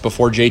 months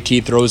before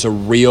JT throws a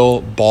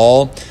real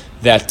ball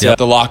that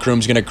the locker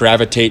room's going to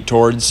gravitate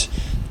towards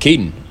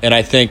Kedon. And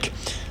I think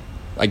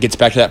it gets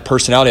back to that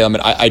personality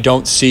element. I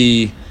don't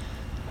see –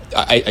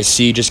 I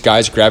see just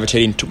guys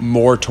gravitating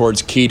more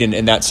towards Kedon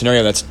in that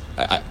scenario.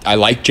 I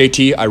like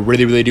JT. I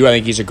really, really do. I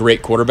think he's a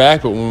great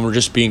quarterback. But when we're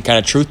just being kind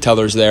of truth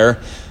tellers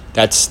there,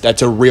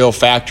 that's a real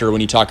factor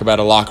when you talk about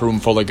a locker room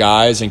full of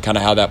guys and kind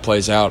of how that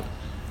plays out.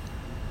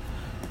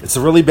 It's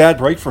a really bad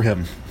break for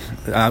him.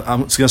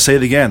 I'm just going to say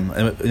it again,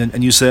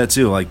 and you said it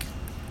too. Like,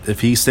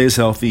 if he stays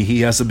healthy,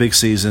 he has a big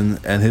season,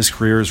 and his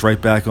career is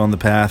right back on the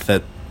path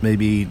that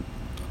maybe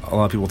a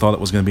lot of people thought it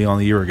was going to be on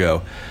a year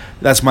ago.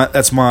 That's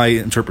my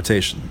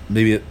interpretation.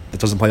 Maybe it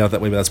doesn't play out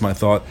that way, but that's my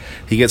thought.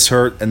 He gets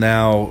hurt, and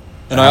now.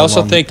 And I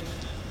also think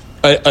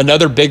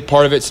another big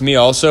part of it to me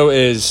also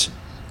is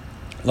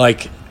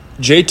like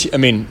JT. I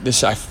mean,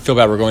 I feel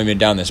bad we're going even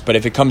down this, but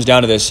if it comes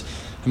down to this,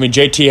 I mean,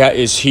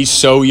 JT he's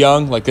so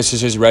young. Like, this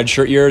is his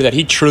redshirt year that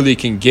he truly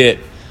can get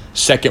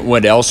second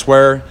wind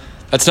elsewhere.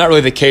 That's not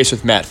really the case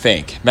with Matt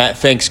Fink. Matt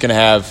Fink's going to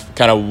have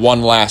kind of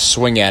one last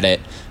swing at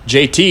it.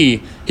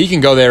 JT, he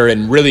can go there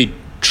and really,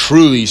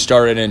 truly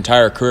start an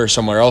entire career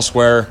somewhere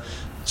elsewhere.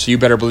 So you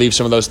better believe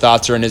some of those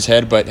thoughts are in his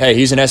head. But, hey,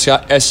 he's an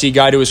SC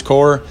guy to his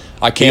core.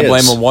 I can't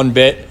blame him one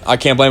bit. I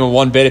can't blame him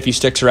one bit if he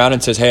sticks around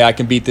and says, hey, I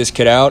can beat this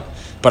kid out.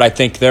 But I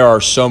think there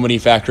are so many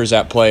factors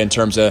at play in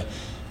terms of,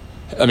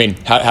 I mean,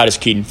 how does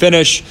Kedon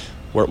finish?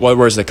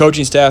 Where's the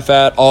coaching staff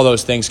at? All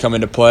those things come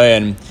into play.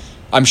 And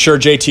I'm sure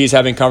JT is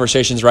having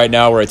conversations right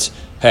now where it's,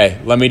 hey,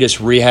 let me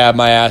just rehab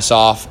my ass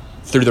off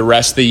through the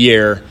rest of the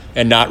year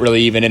and not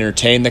really even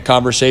entertain the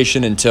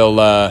conversation until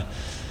I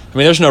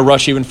mean, there's no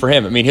rush even for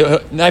him. I mean,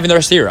 not even the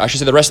rest of the year. I should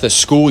say the rest of the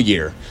school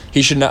year.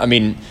 He should not, I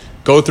mean,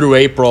 go through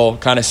April,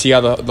 kind of see how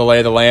the lay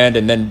of the land,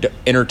 and then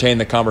entertain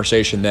the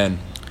conversation then.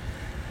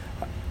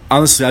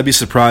 Honestly, I'd be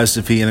surprised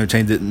if he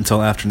entertained it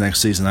until after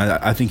next season.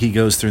 I think he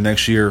goes through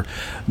next year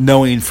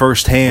knowing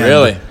firsthand.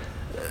 Really?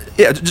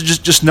 Yeah,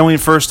 just knowing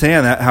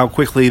firsthand how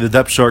quickly the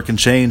depth chart can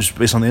change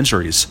based on the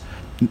injuries.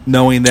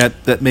 Knowing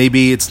that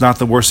maybe it's not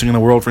the worst thing in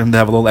the world for him to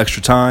have a little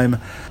extra time.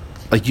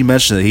 Like you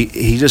mentioned,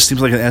 he just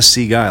seems like an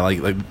SC guy.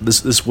 Like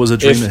this was a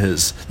dream of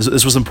his.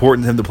 This was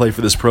important to him to play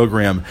for this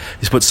program.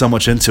 He's put so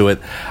much into it.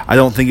 I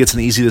don't think it's an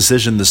easy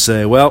decision to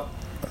say, well,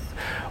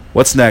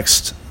 what's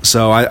next?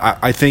 So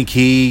I think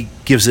he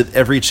gives it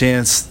every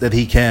chance that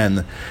he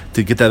can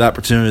to get that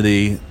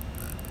opportunity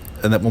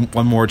and that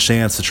one more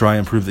chance to try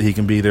and prove that he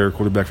can be their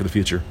quarterback for the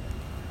future.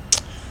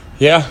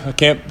 Yeah, I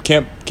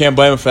can't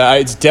blame him for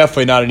that. It's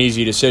definitely not an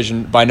easy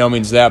decision, by no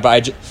means that.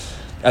 But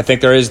I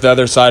think there is the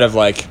other side of,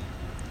 like,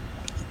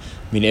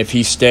 I mean, if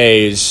he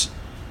stays,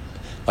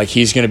 like,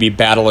 he's going to be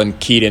battling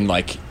Kedon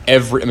like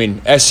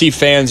SC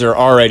fans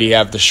already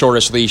have the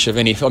shortest leash of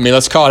any. I mean,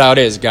 let's call it how it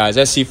is,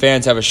 guys. SC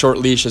fans have a short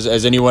leash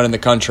as anyone in the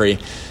country.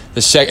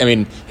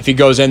 If he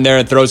goes in there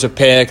and throws a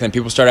pick, then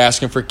people start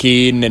asking for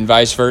Kedon and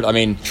vice versa. I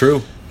mean,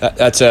 true.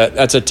 That's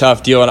a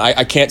tough deal, and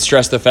I can't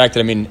stress the fact that,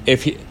 I mean,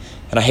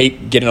 and I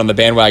hate getting on the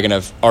bandwagon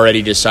of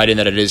already deciding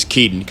that it is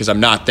Kedon because I'm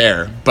not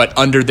there. But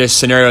under this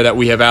scenario that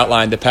we have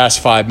outlined the past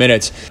 5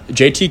 minutes,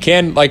 JT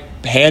can,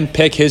 like,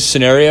 handpick his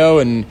scenario,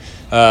 and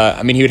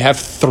I mean, he would have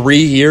 3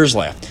 years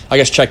left. I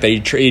guess check that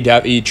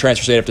he'd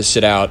transfer state have to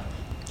sit out.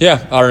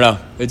 Yeah, I don't know.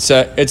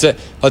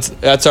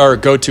 That's our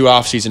go-to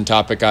off-season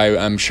topic.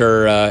 I'm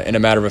sure in a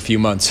matter of a few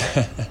months.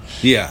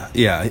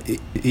 Yeah.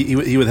 He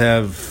would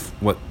have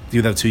He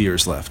would have 2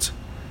 years left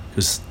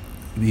because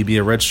he'd be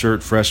a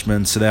redshirt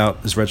freshman, sit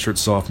out his redshirt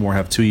sophomore,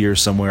 have 2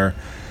 years somewhere.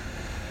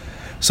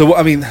 So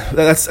I mean,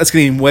 that's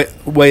getting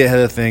way ahead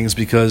of things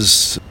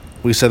because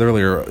we said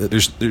earlier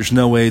there's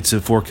no way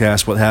to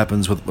forecast what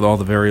happens with all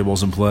the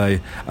variables in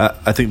play.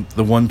 I think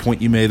the one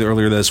point you made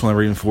earlier that I just want to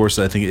reinforce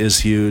that I think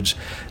is huge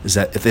is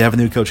that if they have a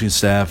new coaching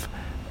staff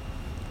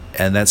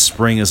and that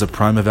spring is a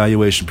prime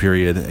evaluation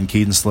period and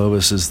Kedon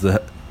Slovis is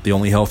the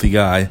only healthy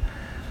guy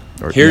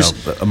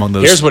among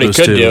those. Here's what he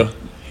could two.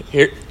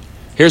 do.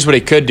 Here's what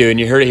he could do, and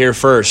you heard it here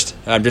first.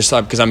 I'm just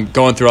because I'm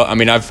going through. I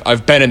mean,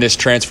 I've been in this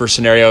transfer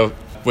scenario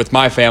with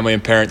my family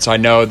and parents, so I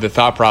know the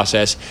thought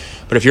process.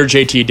 But if you're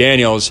JT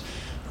Daniels,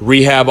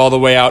 rehab all the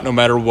way out, no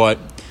matter what.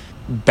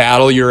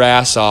 Battle your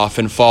ass off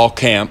in fall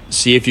camp.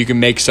 See if you can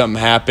make something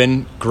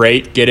happen.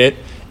 Great, get it.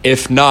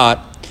 If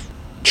not,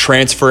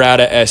 transfer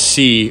out of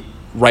SC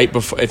right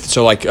before.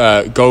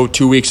 Go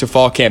 2 weeks of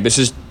fall camp. This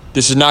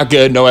is not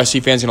good. No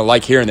SC fan's going to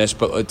like hearing this,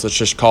 but let's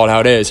just call it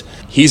how it is.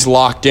 He's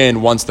locked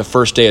in once the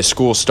first day of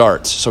school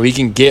starts. So he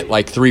can get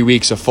like 3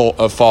 weeks of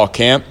fall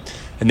camp,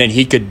 and then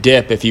he could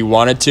dip if he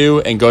wanted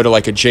to and go to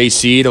like a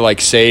JC to like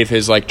save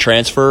his like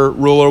transfer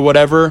rule or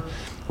whatever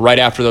right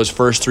after those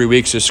first 3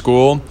 weeks of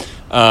school.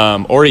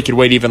 Or he could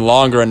wait even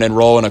longer and then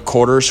roll in a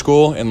quarter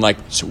school and like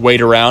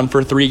wait around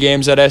for 3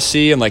 games at SC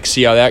and like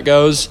see how that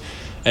goes.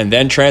 and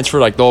then transfer,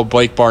 like the old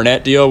Blake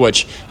Barnett deal,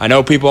 which I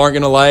know people aren't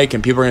going to like,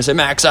 and people are going to say,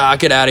 Max,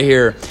 get out of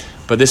here.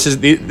 But this is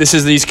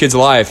these kids'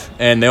 life,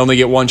 and they only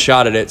get one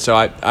shot at it. So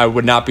I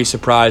would not be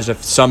surprised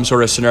if some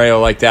sort of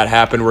scenario like that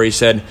happened where he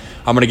said,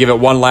 I'm going to give it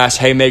one last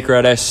haymaker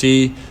at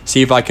SC,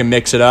 see if I can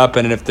mix it up.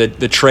 And if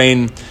the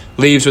train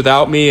leaves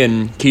without me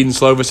and Keaton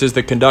Slovis is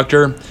the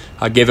conductor,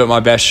 I'll give it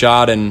my best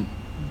shot and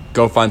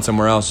go find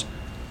somewhere else.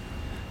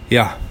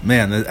 Yeah,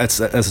 man, that's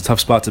a tough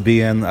spot to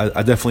be in.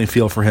 I definitely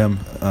feel for him.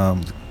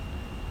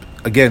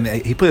 Again,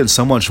 he put in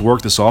so much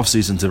work this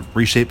offseason to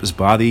reshape his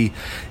body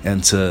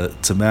and to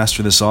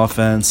master this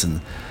offense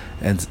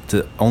and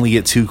to only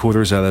get 2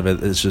 quarters out of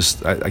it. It's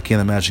just, I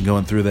can't imagine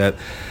going through that.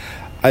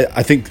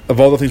 I think of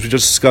all the things we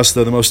just discussed,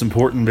 though, the most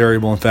important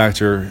variable and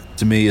factor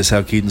to me is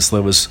how Keaton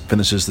Slovis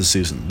finishes the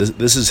season.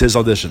 This is his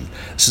audition.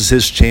 This is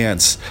his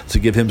chance to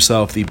give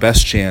himself the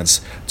best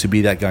chance to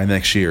be that guy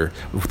next year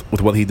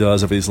with what he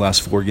does over these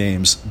last 4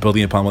 games,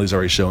 building upon what he's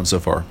already shown so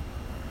far.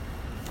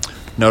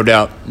 No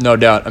doubt.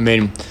 I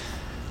mean,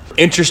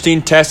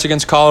 interesting test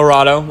against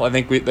Colorado. I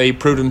think they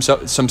proved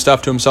some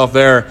stuff to himself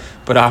there,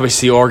 but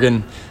obviously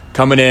Oregon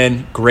coming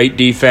in, great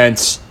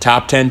defense,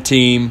 top 10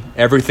 team,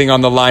 everything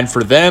on the line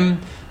for them.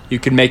 You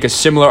can make a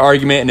similar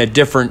argument in a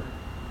different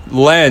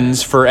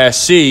lens for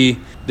SC.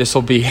 This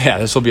will be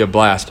a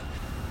blast.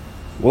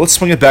 Well, let's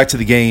swing it back to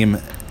the game.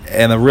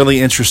 And a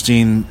really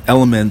interesting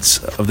element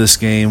of this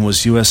game was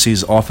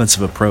USC's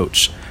offensive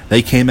approach.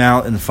 They came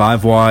out in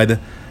 5 wide,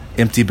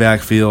 empty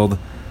backfield.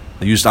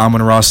 They used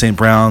Amon-Ra St.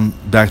 Brown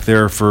back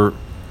there for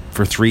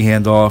 3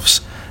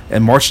 handoffs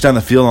and marched down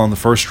the field on the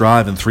first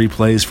drive in 3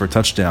 plays for a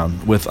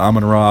touchdown with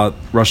Amon-Ra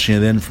rushing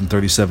it in from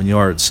 37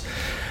 yards.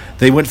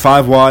 They went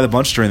 5 wide a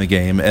bunch during the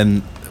game,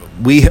 and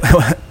we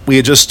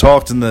had just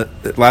talked in the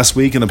last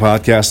week in the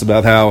podcast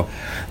about how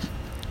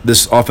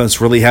this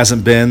offense really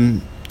hasn't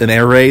been an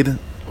air raid,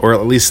 or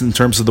at least in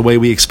terms of the way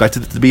we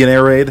expected it to be an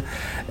air raid,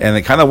 and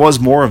it kind of was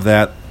more of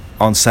that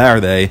on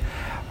Saturday.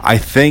 I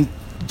think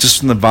just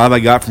from the vibe I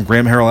got from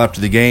Graham Harrell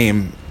after the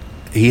game,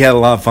 he had a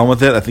lot of fun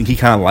with it. I think he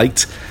kind of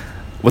liked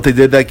what they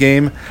did that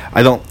game.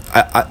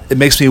 It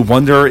makes me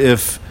wonder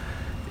if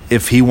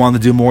he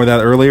wanted to do more of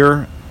that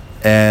earlier,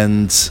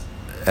 and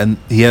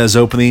he had his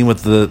opening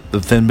with the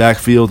thin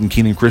backfield and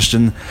Keenan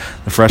Christian,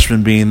 the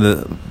freshman, being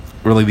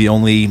really the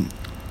only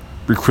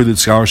recruited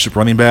scholarship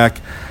running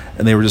back,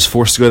 and they were just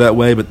forced to go that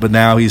way. But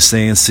now he's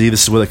saying, see,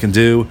 this is what I can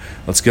do.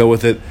 Let's go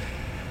with it.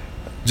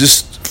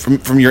 Just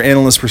from your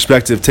analyst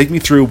perspective, take me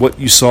through what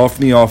you saw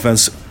from the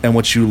offense and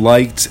what you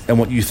liked and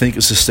what you think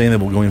is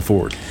sustainable going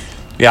forward.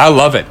 Yeah, I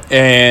love it.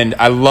 And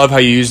I love how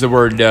you use the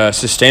word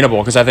sustainable,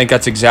 because I think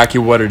that's exactly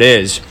what it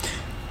is.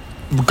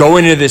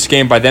 Going into this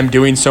game, by them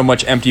doing so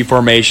much empty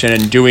formation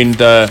and doing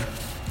the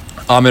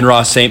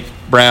Amon-Ra St.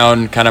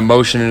 Brown kind of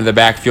motion into the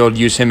backfield,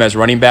 use him as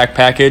running back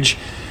package,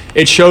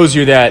 it shows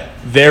you that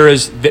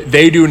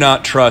they do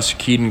not trust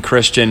Keaton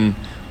Christian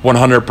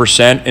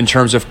 100% in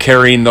terms of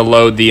carrying the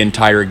load the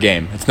entire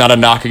game. It's not a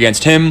knock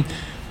against him.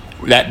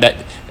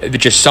 That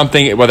just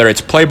something, whether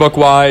it's playbook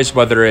wise,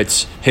 whether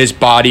it's his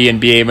body and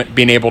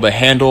being able to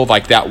handle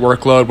like that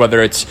workload,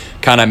 whether it's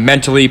kind of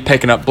mentally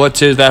picking up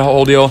blitzes, that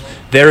whole deal.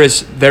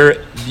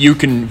 You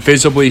can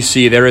visibly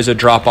see there is a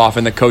drop off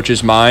in the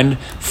coach's mind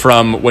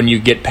from when you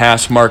get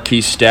past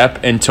Marquise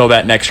Stepp until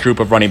that next group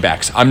of running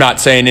backs. I'm not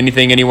saying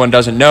anything anyone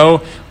doesn't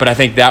know, but I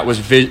think that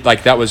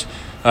was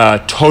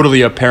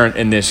totally apparent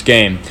in this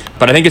game.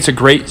 But I think it's a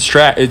great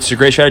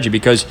strategy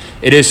because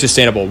it is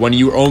sustainable. When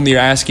you only are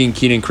asking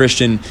Keenan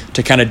Christian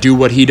to kind of do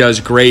what he does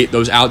great,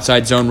 those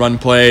outside zone run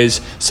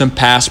plays, some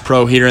pass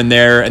pro here and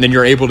there, and then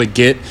you're able to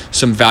get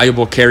some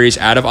valuable carries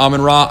out of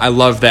Amon-Ra, I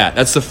love that.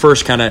 That's the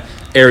first kind of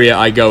area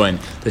I go in.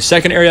 The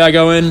second area I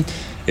go in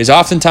is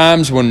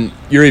oftentimes when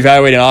you're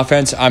evaluating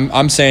offense, I'm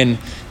kind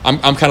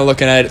of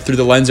looking at it through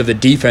the lens of the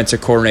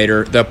defensive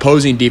coordinator, the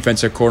opposing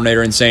defensive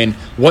coordinator, and saying,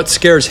 what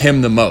scares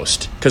him the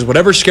most? Because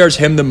whatever scares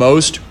him the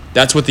most,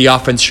 that's what the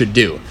offense should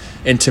do.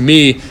 And to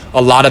me,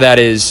 a lot of that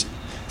is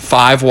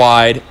 5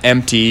 wide,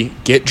 empty,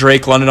 get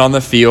Drake London on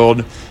the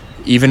field,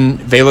 even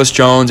Velus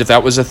Jones, if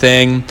that was a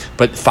thing.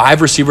 But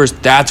 5 receivers,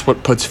 that's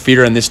what puts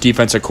fear in this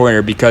defensive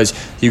coordinator, because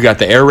you got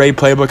the air raid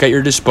playbook at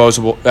your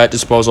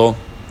disposal.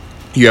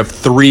 You have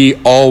 3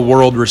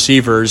 all-world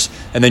receivers,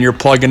 and then you're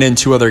plugging in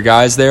 2 other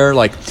guys there,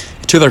 like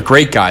 2 other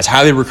great guys,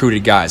 highly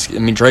recruited guys. I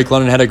mean, Drake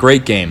London had a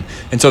great game.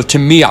 And so to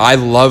me, I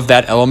love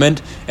that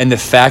element, and the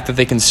fact that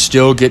they can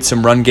still get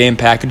some run game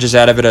packages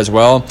out of it as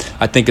well.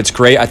 I think it's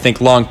great. I think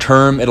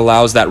long-term it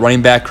allows that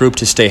running back group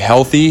to stay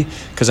healthy,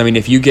 because, I mean,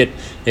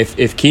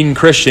 if Keenan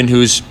Christian,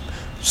 who's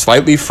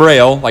slightly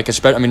frail,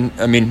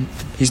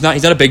 he's not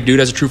a big dude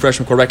as a true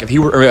freshman quarterback.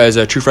 As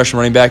a true freshman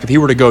running back, if he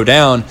were to go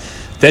down,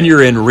 then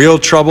you're in real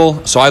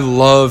trouble. So I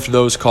loved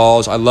those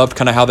calls. I loved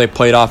kind of how they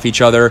played off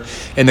each other.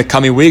 In the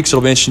coming weeks,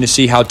 it'll be interesting to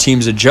see how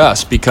teams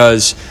adjust,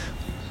 because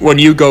when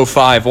you go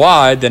 5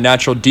 wide, the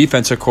natural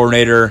defensive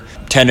coordinator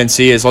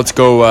tendency is let's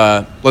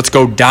go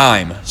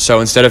dime. So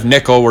instead of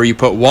nickel, where you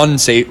put one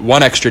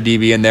extra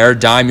DB in there,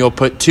 dime, you'll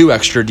put 2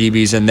 extra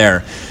DBs in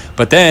there.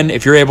 But then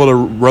if you're able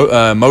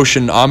to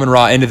motion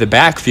Amon-Ra into the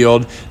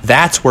backfield,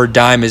 that's where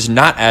dime is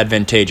not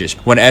advantageous.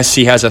 When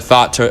SC has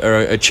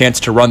a chance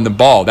to run the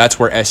ball, that's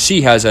where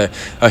SC has a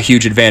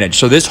huge advantage.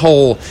 So this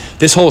whole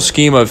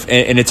scheme of,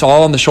 and it's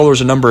all on the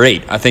shoulders of number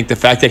 8. I think the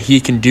fact that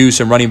he can do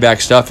some running back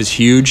stuff is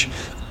huge.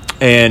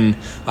 And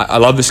I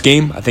love the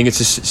scheme. I think it's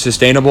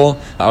sustainable.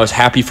 I was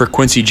happy for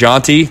Quincy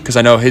Jonty because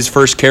I know his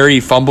first carry, he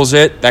fumbles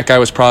it. That guy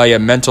was probably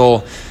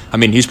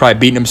he's probably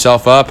beating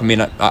himself up.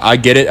 I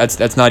get it.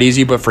 That's not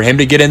easy. But for him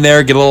to get in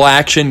there, get a little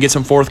action, get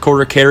some fourth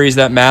quarter carries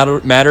that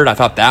mattered, I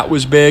thought that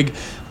was big.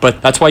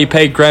 But that's why you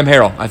paid Graham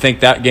Harrell. I think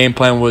that game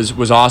plan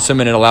was awesome,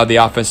 and it allowed the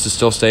offense to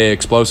still stay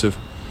explosive.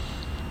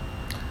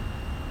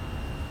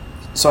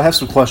 So I have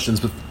some questions,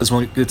 but I just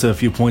want to get to a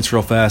few points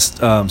real fast.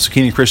 So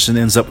Kenan Christon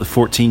ends up with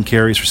 14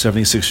 carries for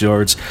 76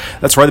 yards.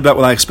 That's right about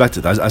what I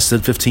expected. I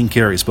said 15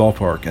 carries,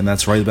 ballpark, and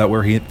that's right about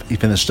where he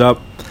finished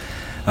up.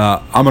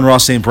 Amon-Ra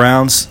St.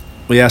 Brown's,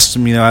 we asked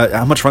him,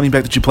 how much running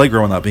back did you play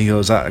growing up? And he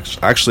goes,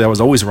 actually, I was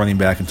always a running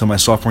back until my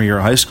sophomore year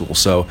of high school.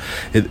 So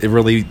it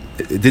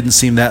didn't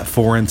seem that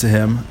foreign to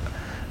him.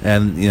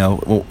 And,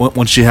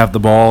 once you have the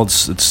ball,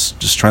 it's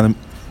just trying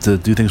to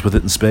do things with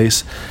it in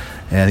space.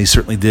 And he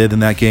certainly did in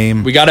that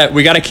game. We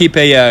gotta keep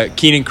a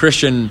Kenan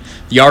Christon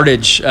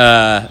yardage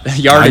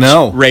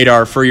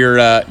radar for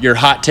your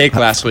hot take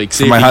last week.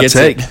 See for my if he hot gets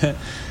take. It.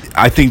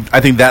 I think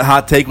that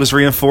hot take was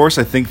reinforced.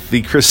 I think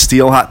the Chris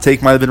Steele hot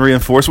take might have been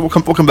reinforced. We'll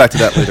come back to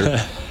that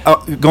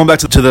later. Going back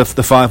to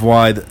the 5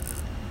 wide.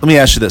 Let me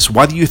ask you this: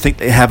 why do you think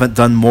they haven't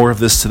done more of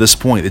this to this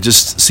point? It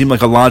just seemed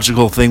like a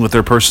logical thing with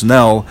their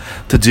personnel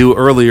to do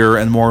earlier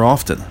and more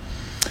often.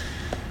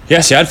 Yeah,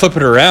 see, I'd flip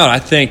it around. I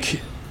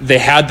think they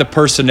had the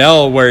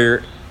personnel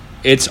where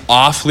it's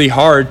awfully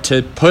hard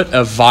to put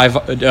a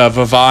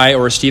Vavai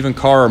or a Stephen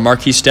Carr or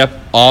Marquis Stepp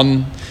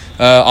on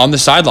the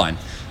sideline.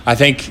 I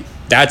think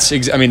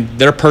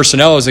their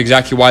personnel is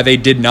exactly why they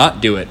did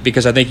not do it,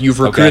 because I think you've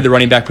recruited the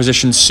running back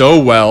position so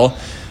well.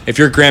 If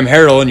you're Graham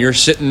Harrell and you're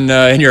sitting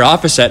in your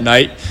office at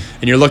night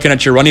and you're looking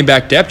at your running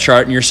back depth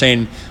chart and you're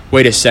saying,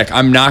 wait a sec,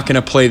 I'm not going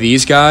to play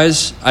these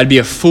guys, I'd be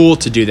a fool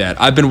to do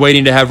that. I've been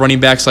waiting to have running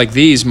backs like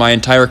these my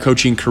entire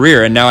coaching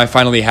career, and now I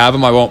finally have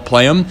them. I won't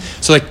play them.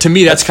 So, to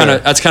me, that's kind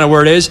of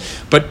where it is.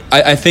 But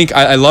I think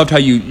I loved how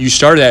you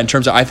started that in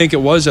terms of, I think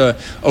it was a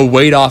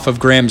weight off of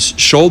Graham's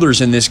shoulders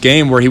in this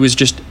game where he was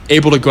just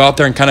able to go out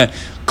there and kind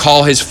of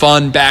call his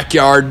fun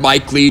backyard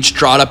Mike Leach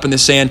draw it up in the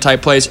sand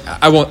type plays.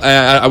 I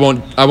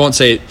won't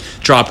say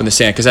drop in the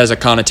sand because that has a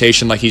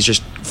connotation like he's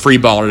just free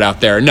balling it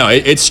out there. No,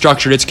 it's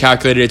structured, it's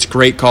calculated, it's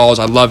great calls.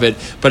 I love it,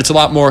 but it's a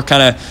lot more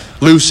kind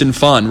of loose and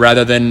fun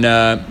rather than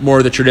more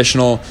of the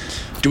traditional.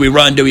 Do we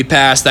run? Do we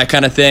pass? That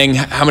kind of thing.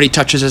 How many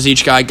touches has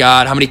each guy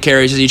got? How many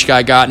carries has each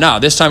guy got? No,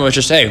 this time it was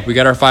just, hey, we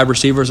got our 5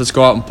 receivers. Let's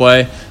go out and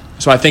play.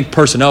 So I think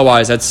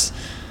personnel-wise, that's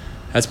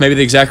maybe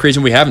the exact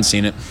reason we haven't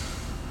seen it.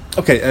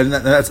 Okay, and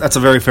that's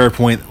a very fair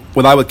point.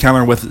 What I would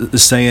counter with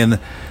is saying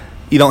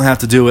you don't have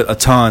to do it a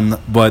ton,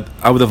 but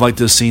I would have liked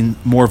to have seen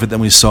more of it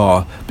than we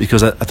saw,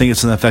 because I think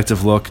it's an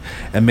effective look.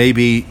 And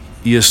maybe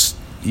you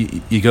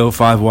go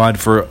 5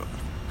 wide for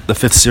the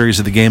 5th series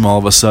of the game all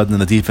of a sudden,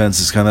 and the defense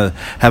is kind of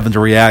having to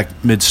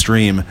react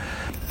midstream.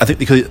 I think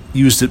they could have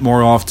used it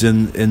more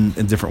often in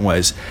different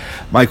ways.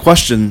 My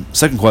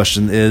second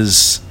question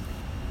is,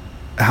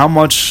 how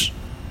much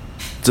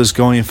does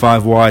going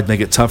 5 wide make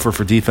it tougher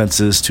for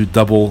defenses to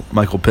double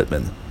Michael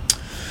Pittman?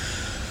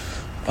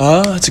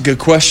 That's a good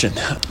question.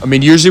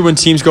 Usually when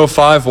teams go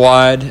 5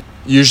 wide,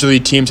 usually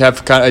teams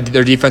have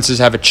their defenses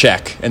have a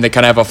check, and they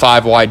kind of have a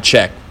 5 wide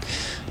check.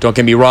 Don't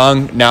get me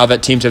wrong. Now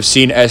that teams have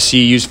seen SC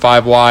use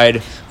 5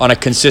 wide on a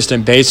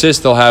consistent basis,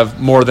 they'll have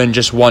more than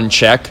just one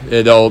check.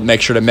 They'll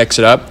make sure to mix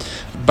it up.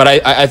 But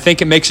I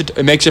think it makes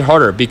it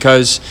harder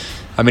because,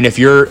 if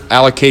you're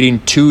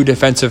allocating 2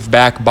 defensive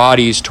back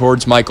bodies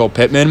towards Michael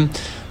Pittman,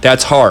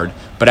 that's hard.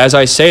 But as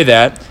I say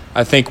that,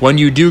 I think when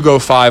you do go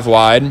 5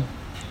 wide,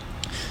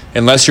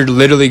 unless you're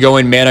literally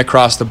going man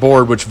across the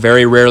board, which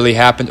very rarely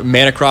happens,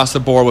 man across the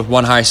board with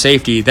 1 high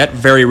safety, that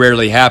very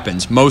rarely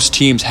happens. Most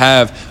teams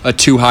have a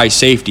 2 high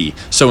safety.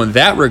 So in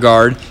that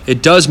regard,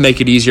 it does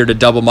make it easier to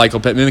double Michael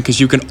Pittman because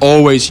you're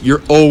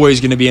always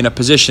going to be in a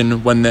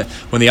position when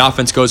the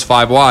offense goes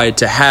 5 wide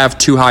to have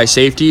 2 high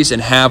safeties and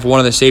have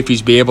one of the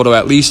safeties be able to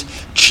at least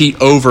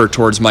cheat over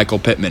towards Michael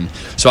Pittman.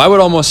 So I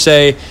would almost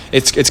say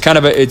it's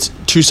it's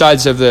 2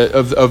 sides of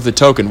the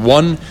token.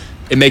 One,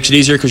 it makes it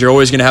easier because you're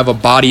always going to have a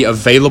body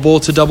available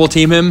to double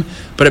team him,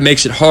 but it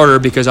makes it harder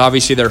because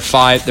obviously there's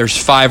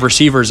 5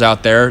 receivers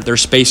out there. They're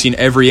spacing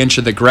every inch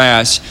of the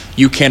grass.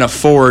 You can't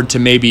afford to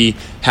maybe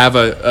have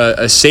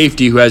a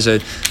safety who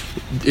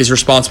is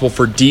responsible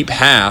for deep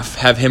half,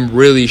 have him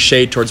really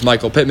shade towards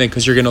Michael Pittman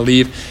because you're going to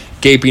leave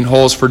gaping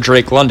holes for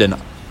Drake London.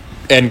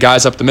 and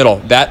guys up the middle.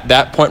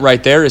 That point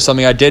right there is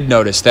something I did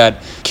notice,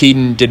 that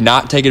Keaton did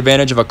not take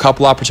advantage of a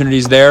couple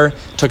opportunities there,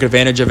 took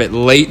advantage of it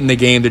late in the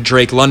game to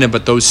Drake London,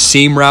 but those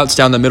seam routes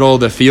down the middle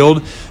of the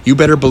field, you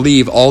better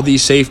believe all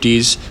these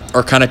safeties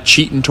are kind of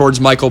cheating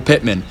towards Michael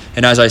Pittman.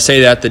 And as I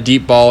say that, the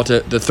deep ball to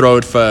the throw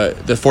for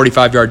the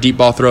 45-yard deep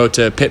ball throw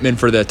to Pittman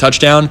for the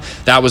touchdown,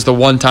 that was the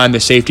one time the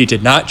safety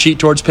did not cheat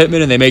towards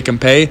Pittman and they make him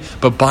pay.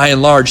 But by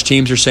and large,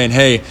 teams are saying,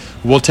 hey,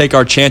 we'll take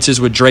our chances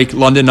with Drake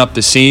London up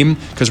the seam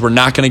because we're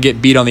not going to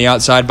get beat on the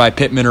outside by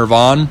Pittman or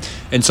Vaughn.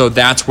 And so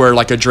that's where,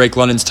 like a Drake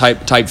London's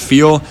type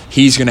feel,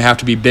 he's going to have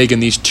to be big in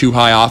these too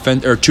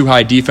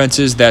high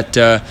defenses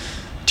that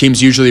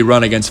teams usually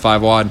run against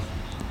 5 wide.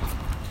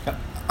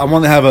 I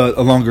want to have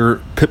a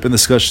longer Pittman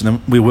discussion,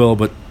 and we will,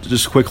 but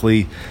just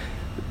quickly,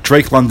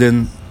 Drake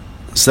London,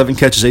 7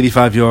 catches,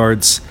 85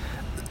 yards.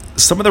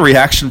 Some of the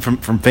reaction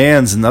from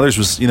fans and others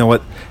was, you know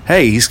what,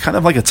 hey, he's kind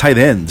of like a tight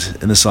end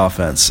in this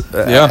offense.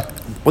 Yeah.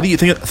 What do you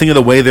think of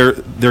the way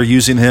they're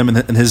using him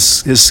and his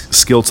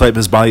skill type,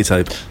 his body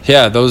type?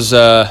 Yeah, those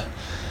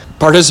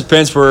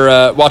participants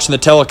were watching the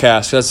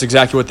telecast. That's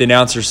exactly what the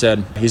announcer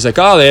said. He's like,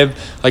 oh, they have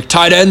like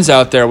tight ends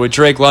out there with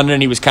Drake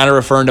London. He was kind of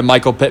referring to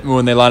Michael Pittman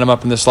when they line him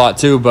up in the slot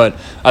too, but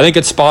I think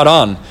it's spot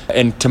on.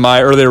 And to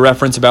my earlier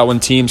reference about when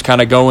teams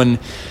kind of going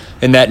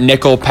in that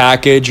nickel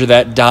package or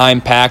that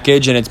dime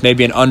package and it's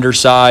maybe an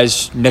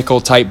undersized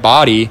nickel-type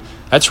body,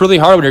 that's really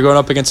hard when you're going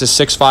up against a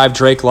 6'5"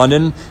 Drake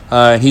London.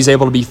 And he's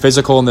able to be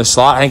physical in the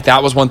slot. I think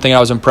that was one thing I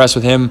was impressed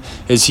with him,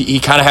 is he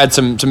kind of had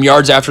some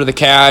yards after the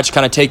catch,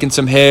 kind of taking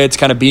some hits,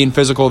 kind of being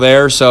physical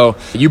there. So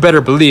you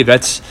better believe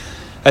that's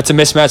a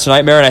mismatch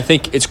nightmare, and I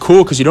think it's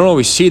cool because you don't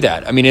always see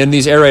that. I mean, in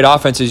these air raid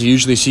offenses, you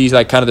usually see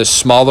like kind of the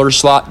smaller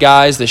slot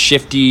guys, the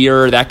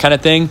shiftier, that kind of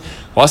thing.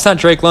 Well, it's not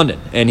Drake London,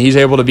 and he's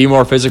able to be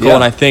more physical,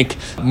 and I think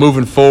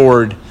moving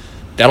forward,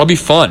 that'll be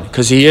fun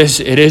because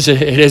it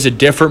is a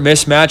different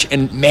mismatch,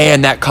 and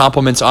man, that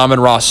complements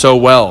Amon-Ra so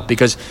well,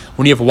 because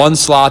when you have one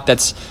slot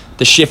that's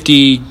the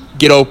shifty,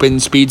 get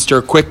open,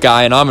 speedster, quick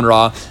guy in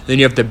Amon-Ra, then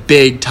you have the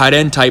big tight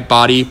end type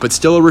body, but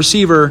still a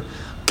receiver.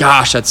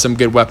 Gosh, that's some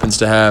good weapons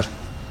to have.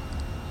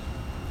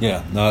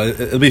 Yeah, no,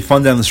 it'll be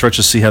fun down the stretch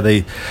to see how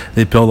they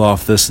build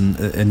off this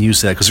and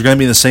use that, because they're going to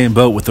be in the same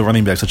boat with the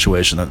running back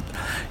situation. You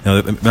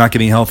know, they're not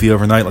getting healthy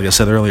overnight, like I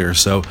said earlier.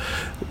 So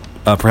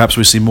perhaps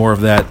we see more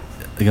of that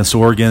against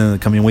Oregon in the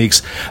coming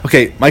weeks.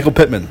 Okay, Michael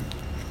Pittman.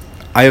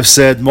 I have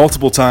said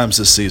multiple times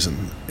this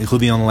season,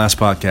 including on the last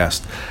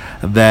podcast,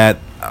 that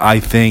I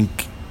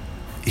think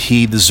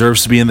he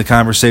deserves to be in the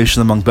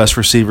conversation among best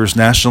receivers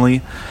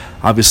nationally.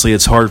 Obviously,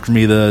 it's hard for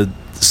me to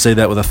say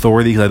that with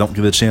authority because I don't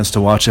get a chance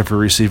to watch every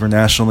receiver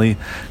nationally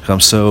because I'm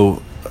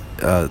so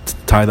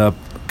tied up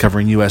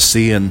covering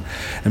USC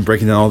and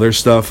breaking down all their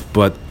stuff.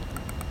 But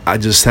I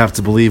just have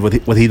to believe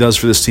what he does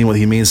for this team, what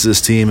he means to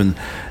this team,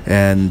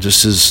 and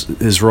just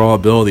his raw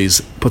abilities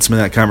puts him in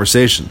that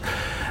conversation.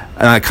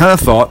 And I kind of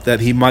thought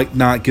that he might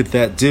not get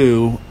that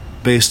due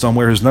based on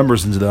where his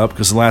numbers ended up,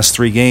 because the last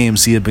 3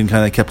 games he had been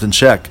kind of kept in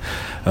check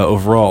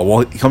overall.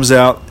 Well, he comes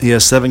out, he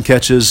has 7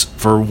 catches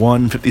for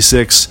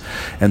 156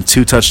 and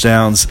 2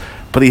 touchdowns,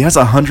 but he has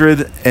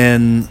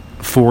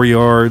 104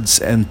 yards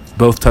and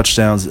both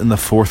touchdowns in the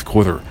fourth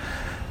quarter.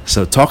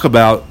 So talk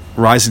about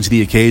rising to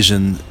the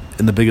occasion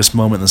in the biggest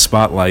moment in the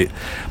spotlight.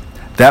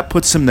 That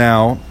puts him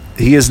now,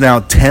 he is now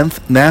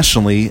 10th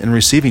nationally in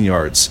receiving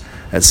yards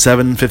at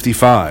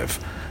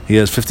 755. He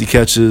has 50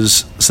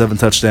 catches, 7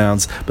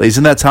 touchdowns, but he's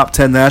in that top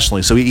 10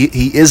 nationally. So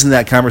he is in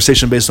that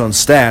conversation based on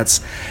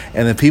stats,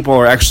 and then people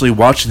are actually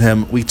watching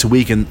him week to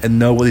week and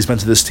know what he's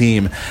meant to this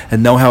team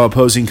and know how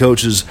opposing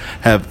coaches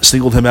have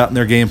singled him out in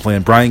their game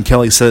plan. Brian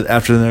Kelly said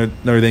after the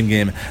Notre Dame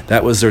game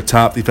that was their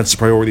top defensive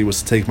priority,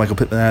 was to take Michael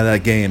Pittman out of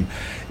that game.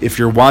 If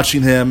you're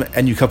watching him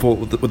and you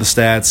couple it with the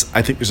stats,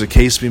 I think there's a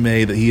case to be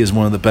made that he is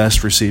one of the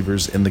best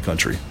receivers in the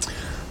country.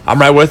 I'm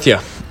right with you.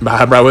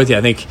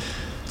 I think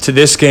to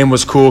this game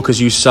was cool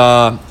because you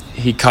saw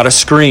he caught a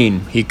screen,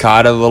 he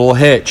caught a little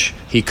hitch,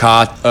 he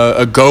caught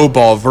a go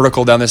ball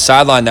vertical down the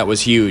sideline that was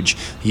huge,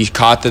 he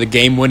caught the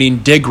game-winning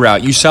dig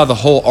route. You saw the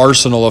whole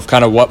arsenal of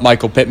kind of what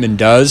Michael Pittman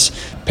does,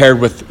 paired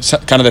with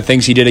kind of the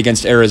things he did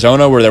against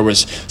Arizona, where there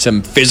was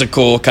some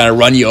physical kind of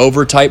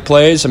run-you-over type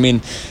plays. I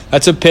mean,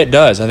 that's what Pitt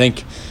does.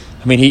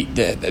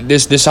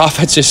 This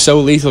offense is so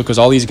lethal because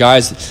all these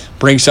guys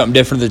bring something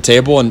different to the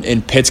table,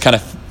 and Pitt's kind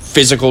of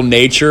physical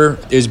nature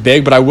is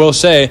big. But I will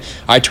say,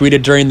 I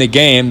tweeted during the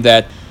game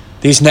that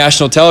these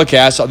national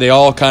telecasts, they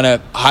all kind of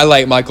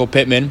highlight Michael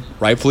Pittman,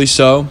 rightfully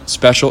so,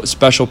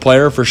 special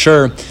player for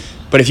sure.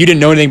 But if you didn't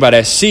know anything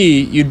about SC,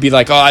 you'd be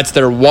like, oh, that's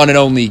their one and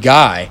only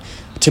guy.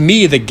 To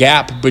me, the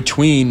gap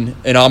between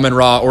an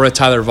Amon-Ra or a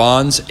Tyler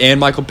Vaughns and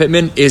Michael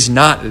Pittman is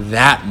not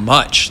that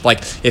much. Like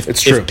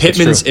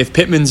if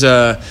Pittman's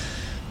a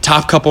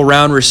top couple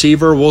round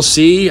receiver, we'll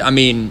see. I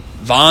mean,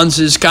 Vaughns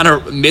is kind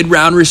of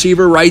mid-round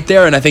receiver right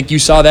there, and I think you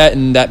saw that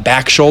in that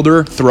back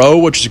shoulder throw,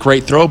 which is a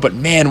great throw. But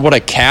man, what a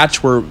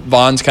catch where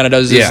Vaughns kind of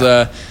does his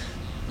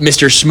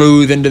Mr.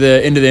 Smooth into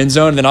the end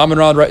zone, and then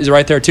Amon-Ra is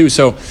right there too.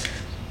 So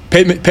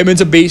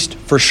Pittman's a beast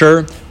for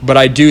sure, but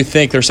I do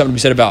think there's something to be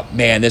said about,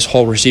 man, this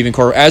whole receiving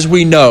core, as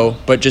we know,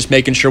 but just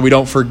making sure we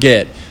don't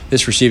forget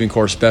this receiving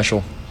core is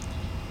special.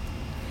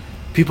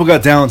 People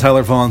got down on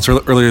Tyler Vaughn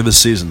earlier this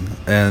season,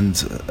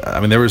 and I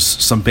mean there was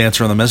some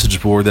banter on the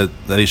message board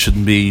that he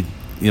shouldn't be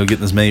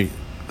getting as many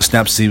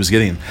snaps as he was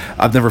getting.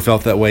 I've never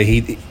felt that way.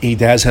 He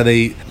has had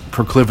a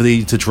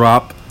proclivity to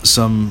drop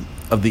some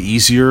of the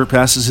easier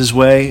passes his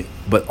way,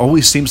 but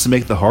always seems to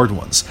make the hard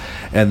ones.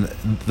 And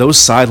those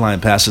sideline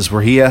passes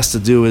where he has to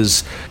do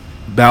his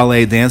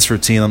ballet dance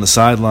routine on the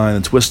sideline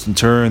and twist and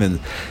turn, and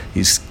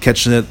he's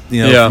catching it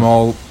from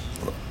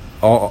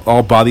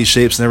all body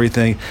shapes and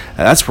everything.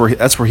 And that's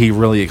where he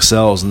really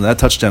excels. And that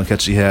touchdown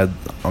catch he had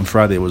on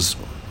Friday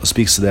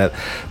speaks to that.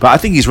 But I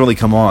think he's really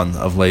come on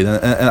of late,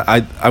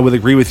 and I would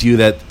agree with you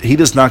that he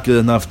does not get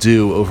enough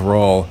due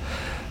overall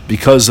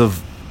because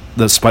of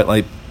the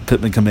spotlight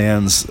Pittman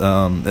commands,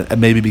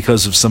 and maybe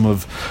because of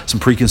some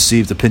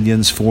preconceived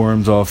opinions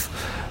formed off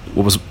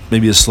what was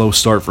maybe a slow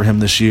start for him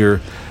this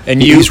year.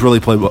 And he's really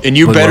played well. And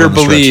you better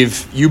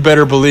believe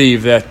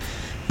that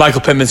Michael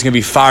Pittman's going to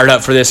be fired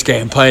up for this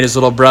game, playing his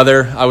little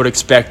brother. I would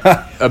expect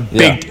a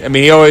big. Yeah. I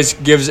mean, he always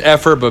gives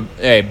effort, but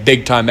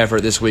big time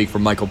effort this week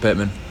from Michael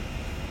Pittman.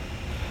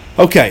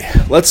 Okay,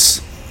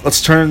 let's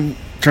turn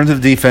to the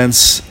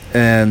defense,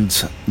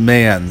 and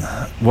man,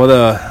 what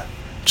a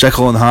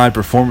Jekyll and Hyde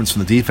performance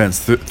from the defense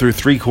through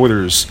 3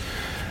 quarters.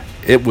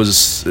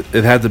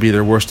 It had to be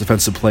their worst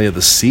defensive play of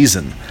the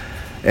season.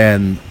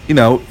 And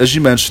as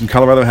you mentioned,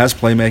 Colorado has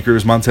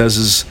playmakers.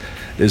 Montez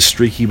is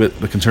streaky but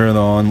can turn it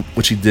on,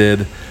 which he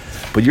did.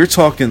 But you're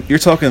talking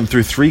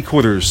through 3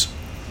 quarters,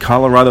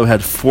 Colorado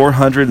had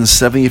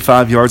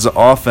 475 yards of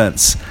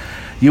offense.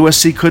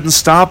 USC couldn't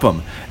stop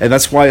them, and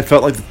that's why it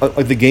felt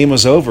like the game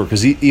was over,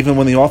 because even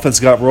when the offense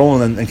got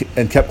rolling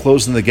and kept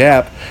closing the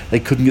gap, they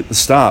couldn't get the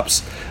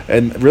stops.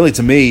 And really,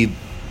 to me,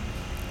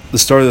 the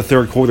start of the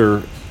third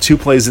quarter, 2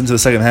 plays into the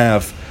second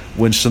half,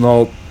 when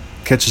Shenault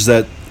catches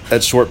that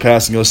short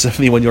pass and goes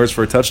 71 yards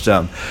for a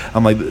touchdown,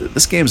 I'm like,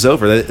 this game's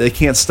over. They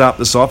can't stop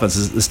this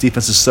offense. This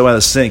defense is so out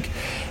of sync.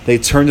 They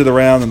turned it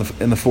around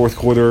in the fourth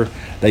quarter.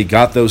 They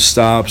got those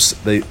stops.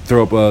 They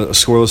throw up a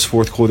scoreless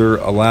fourth quarter,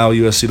 allow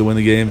USC to win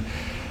the game.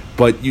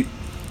 But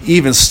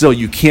even still,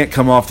 you can't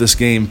come off this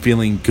game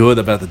feeling good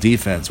about the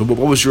defense. What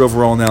was your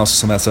overall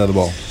analysis on that side of the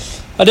ball?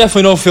 I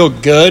definitely don't feel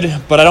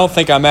good, but I don't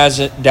think I'm as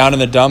down in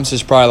the dumps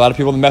as probably a lot of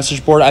people on the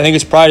message board. I think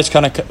it's probably just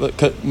kind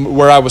of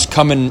where I was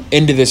coming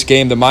into this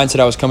game, the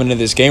mindset I was coming into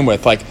this game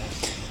with. Like,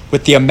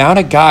 with the amount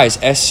of guys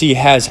SC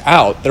has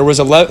out, there was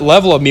a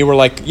level of me where,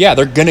 like, yeah,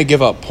 they're going to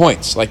give up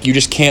points. Like, you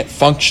just can't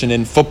function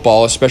in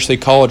football, especially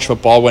college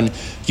football, when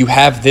you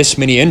have this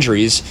many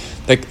injuries.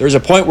 Like, there's a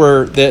point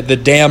where the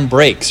dam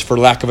breaks, for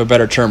lack of a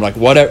better term, like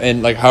whatever,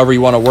 and like however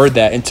you want to word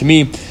that. And to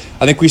me,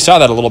 I think we saw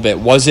that a little bit.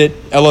 Was it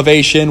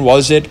elevation?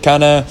 Was it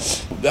kind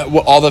of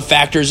all the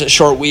factors at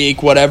short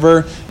week,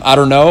 whatever? I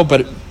don't know,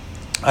 but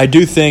I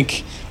do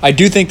think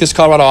this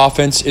Colorado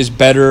offense is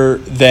better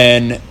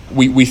than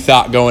we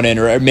thought going in,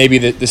 or maybe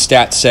the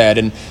stats said.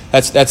 And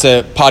that's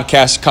a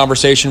podcast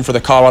conversation for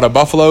the Colorado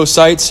Buffalo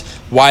sites,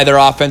 why their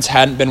offense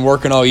hadn't been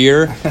working all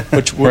year.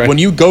 Which right. When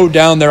you go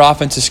down their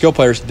offensive skill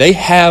players, they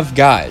have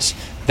guys.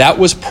 That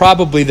was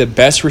probably the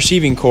best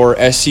receiving core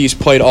SC's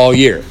played all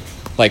year.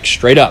 Like,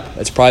 straight up.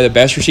 That's probably the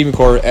best receiving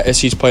core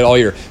SC's played all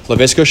year.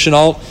 Laviska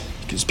Shenault,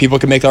 because people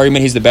can make the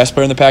argument he's the best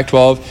player in the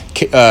Pac-12.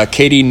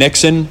 KD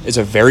Nixon is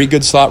a very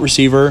good slot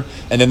receiver.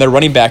 And then their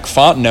running back,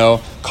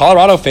 Fontenot,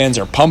 Colorado fans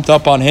are pumped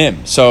up on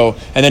him. So,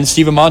 and then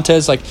Steven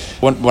Montez, like,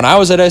 when I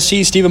was at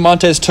SC, Steven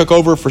Montez took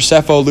over for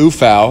Sefo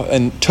Liufau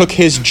and took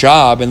his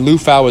job. And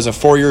Liufau was a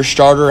 4-year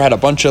starter, had a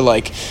bunch of,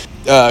 like,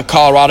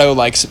 Colorado,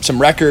 like,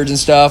 some records and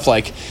stuff.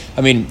 Like,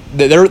 I mean,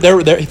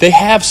 they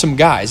have some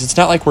guys. It's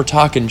not like we're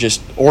talking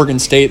just Oregon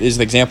State is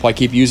the example I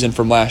keep using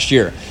from last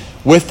year.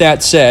 With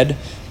that said,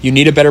 you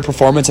need a better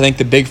performance. I think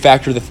the big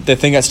factor, the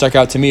thing that stuck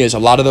out to me is a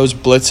lot of those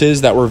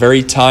blitzes that were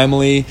very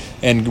timely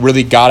and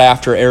really got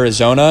after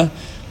Arizona.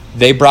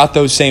 They brought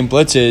those same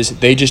blitzes.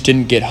 They just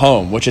didn't get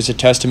home, which is a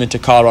testament to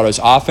Colorado's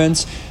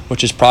offense,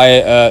 which is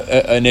probably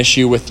an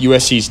issue with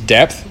USC's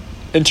depth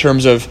in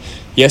terms of,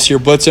 yes, you're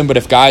blitzing, but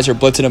if guys are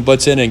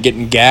blitzing and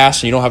getting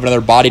gas and you don't have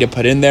another body to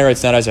put in there,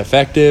 it's not as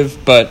effective.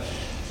 But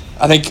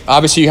I think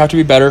obviously you have to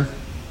be better.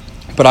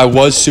 But I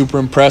was super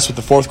impressed with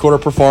the fourth quarter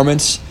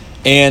performance.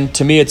 And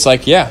to me, it's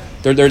like, yeah,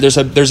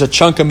 there's a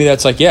chunk of me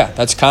that's like, yeah,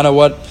 that's kind of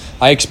what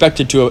I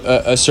expected to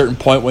a certain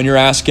point when you're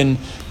asking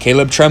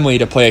Caleb Tremblay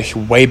to play a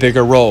way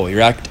bigger role.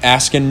 You're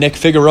asking Nick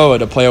Figueroa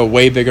to play a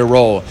way bigger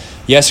role.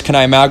 Yes,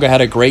 Kenai Mauga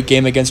had a great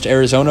game against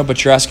Arizona,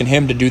 but you're asking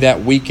him to do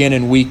that week in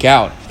and week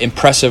out.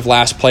 Impressive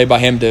last play by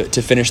him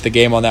to finish the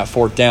game on that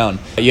fourth down.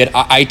 You had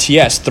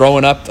ITS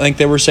throwing up, I think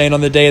they were saying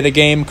on the day of the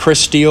game. Chris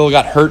Steele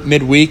got hurt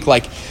midweek.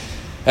 Like,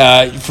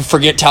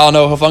 forget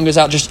Talanoa Hufunga's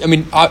out. Just, I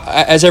mean,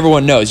 as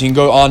everyone knows, you can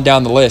go on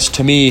down the list.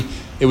 To me,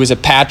 it was a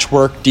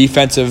patchwork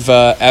defensive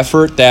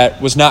effort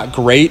that was not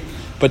great,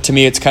 but to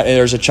me, it's kind of,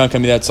 there's a chunk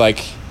of me that's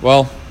like,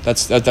 well,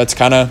 that's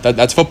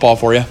football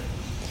for you.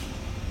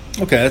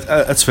 Okay,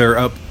 that's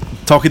fair.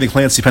 talking to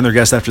Clancy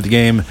Pendergast after the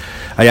game,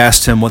 I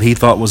asked him what he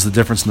thought was the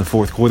difference in the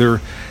fourth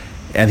quarter,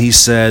 and he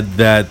said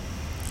that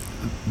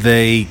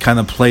they kind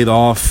of played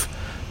off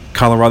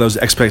Colorado's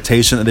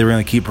expectation that they were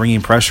going to keep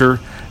bringing pressure,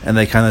 and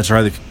they kind of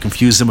tried to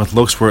confuse them with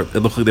looks where it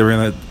looked like they were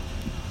going to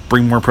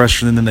bring more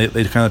pressure, and then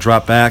they kind of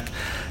dropped back,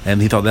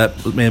 and he thought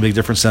that made a big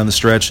difference down the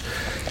stretch.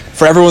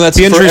 For everyone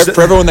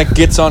for everyone that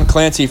gets on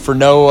Clancy for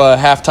no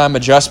halftime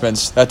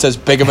adjustments, that's as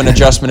big of an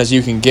adjustment as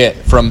you can get.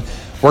 From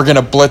we're going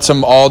to blitz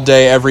them all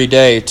day, every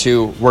day,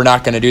 to we're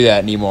not going to do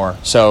that anymore.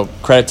 So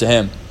credit to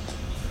him.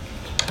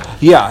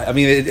 Yeah, I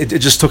mean, it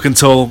just took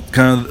until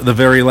kind of the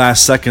very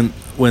last second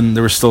when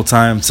there was still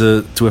time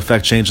to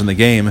affect change in the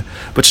game.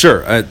 But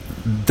sure, I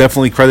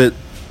definitely credit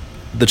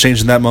the change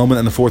in that moment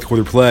in the fourth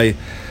quarter play.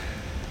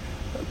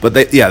 But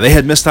they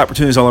had missed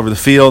opportunities all over the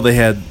field.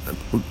 They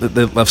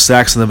left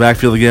sacks in the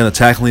backfield again. The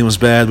tackling was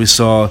bad. We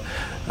saw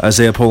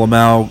Isaiah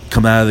Pola-Mao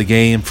come out of the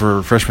game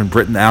for freshman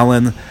Britton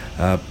Allen.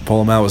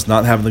 Pola-Mao was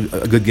not having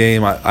a good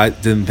game. I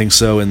didn't think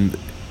so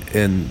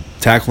in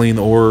tackling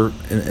or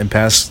in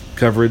pass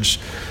coverage.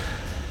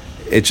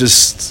 It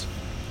just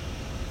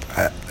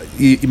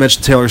you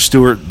mentioned Taylor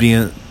Stewart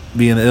being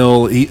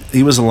ill.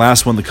 He was the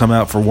last one to come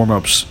out for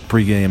warm-ups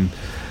pregame.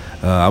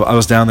 I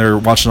was down there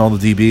watching all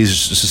the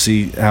DBs just to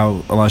see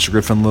how Elijah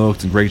Griffin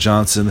looked and Greg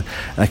Johnson,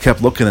 and I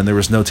kept looking, and there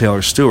was no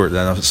Taylor Stewart. And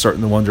I was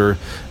starting to wonder,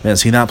 man,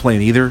 is he not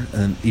playing either?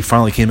 And he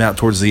finally came out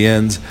towards the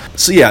end.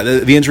 So yeah,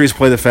 the injuries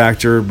played a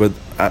factor, but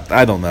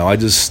I don't know. I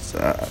just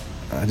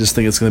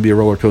think it's going to be a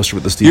roller coaster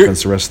with this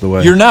defense the rest of the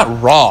way. You're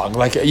not wrong.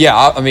 Like, yeah,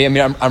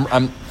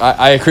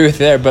 I agree with you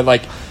there, but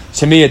like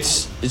to me,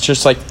 it's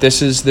just like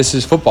this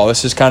is football.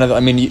 This is kind of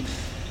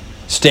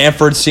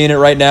Stanford's seeing it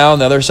right now on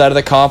the other side of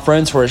the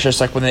conference, where it's just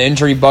like when the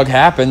injury bug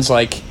happens,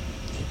 like,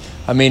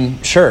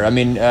 sure.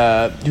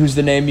 Who's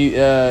the name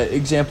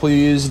example you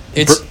used?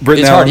 It's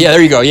Britton hard. Allen. Yeah,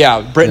 there you go.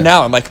 Yeah, Britton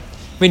Allen. Like,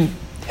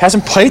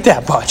 hasn't played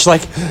that much.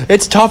 Like,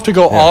 it's tough to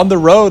go on the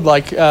road.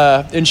 Like,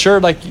 and sure,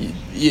 like,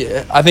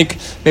 yeah, I think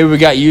maybe we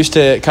got used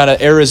to kind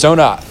of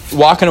Arizona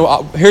walking.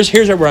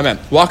 Here's where I'm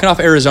at. Walking off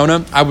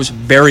Arizona, I was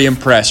very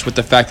impressed with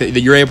the fact that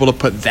you're able to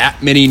put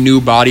that many new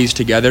bodies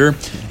together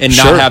and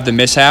not have the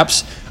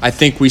mishaps. I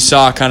think we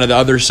saw kind of the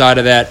other side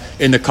of that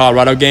in the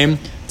Colorado game.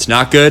 It's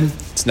not good.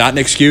 It's not an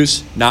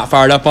excuse. Not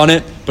fired up on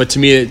it. But to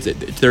me,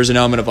 there's an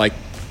element of like,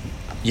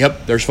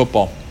 yep, there's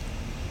football.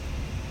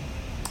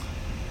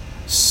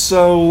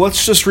 So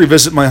let's just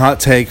revisit my hot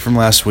take from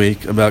last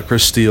week about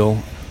Chris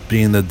Steele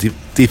being the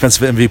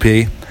defensive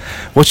MVP.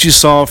 What you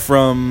saw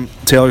from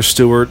Taylor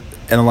Stewart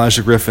and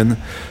Elijah Griffin,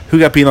 who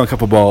got beat on a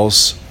couple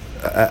balls.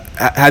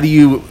 How do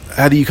you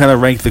kind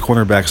of rank the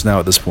cornerbacks now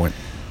at this point?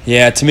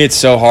 Yeah, to me it's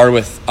so hard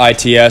with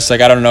ITS.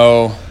 Like I don't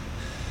know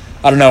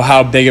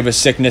how big of a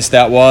sickness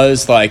that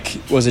was. Like,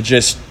 was it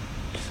just,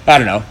 I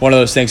don't know, one of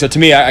those things. So to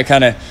me, I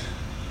kind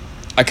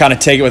of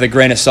take it with a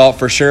grain of salt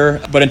for sure.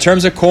 But in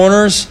terms of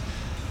corners,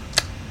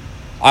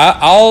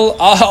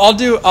 I'll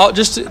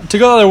just to go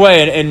the other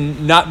way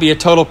and not be a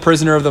total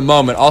prisoner of the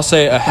moment. I'll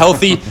say a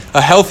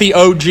healthy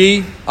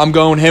OG. I'm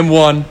going him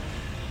 1,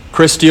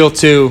 Chris Steele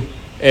 2,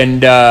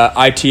 and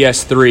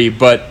ITS 3.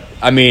 But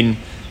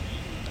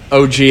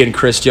OG and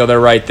Chris Steele, they're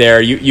right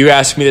there. You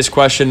ask me this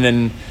question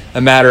in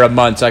a matter of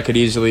months, I could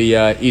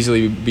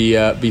easily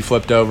be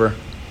flipped over.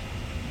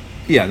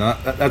 Yeah, no,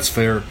 that's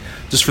fair.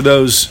 Just for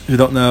those who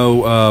don't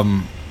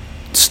know,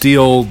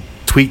 Steele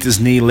tweaked his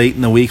knee late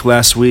in the week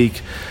last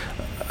week.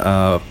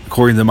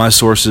 According to my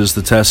sources,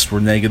 the tests were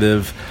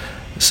negative,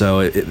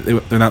 so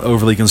they're not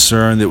overly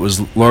concerned. It was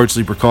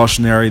largely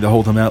precautionary to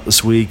hold him out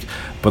this week,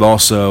 but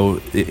also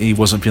he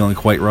wasn't feeling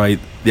quite right.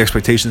 The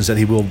expectation is that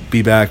he will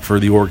be back for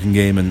the Oregon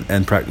game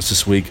and practice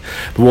this week,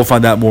 but we'll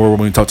find out more when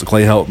we talk to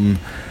Clay Helton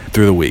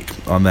through the week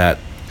on that.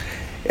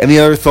 Any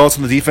other thoughts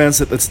on the defense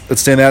that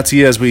stand out to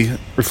you as we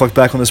reflect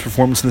back on this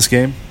performance in this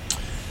game?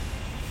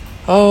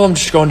 Oh, I'm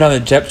just going down the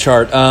depth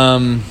chart.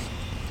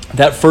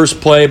 That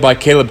first play by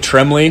Caleb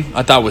Tremley,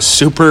 I thought was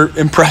super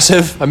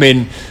impressive.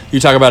 You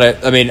talk about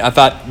it. I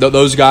thought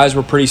those guys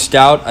were pretty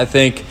stout. I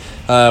think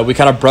we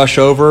kind of brush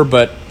over,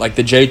 but like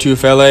the J2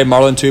 Fele,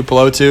 Marlon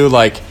Tuipulotu,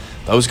 like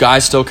those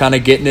guys still kind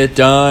of getting it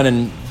done,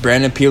 and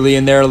Brandon Peely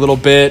in there a little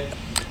bit.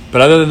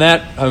 But other than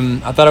that,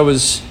 I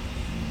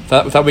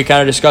thought we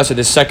kind of discussed it.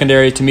 This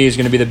secondary to me is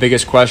going to be the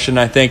biggest question.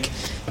 I think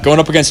going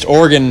up against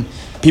Oregon,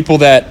 people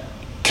that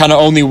kind of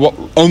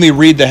only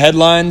read the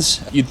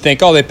headlines, you'd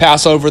think, oh, they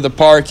pass over the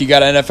park. You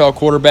got an NFL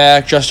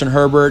quarterback, Justin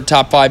Herbert,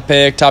 top 5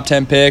 pick, top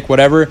 10 pick,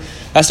 whatever.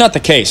 That's not the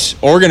case.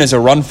 Oregon is a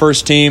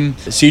run-first team.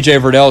 CJ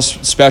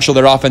Verdell's special.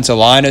 Their offensive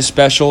line is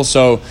special.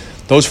 So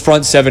those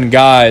front 7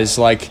 guys,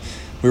 like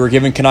we were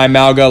giving Kenai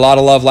Malga a lot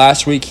of love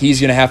last week.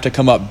 He's going to have to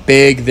come up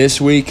big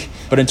this week.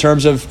 But in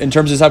terms of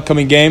this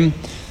upcoming game,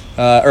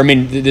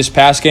 this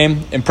past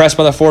game, impressed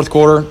by the fourth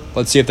quarter.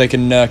 Let's see if they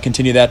can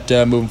continue that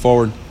moving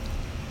forward.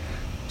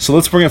 So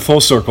let's bring it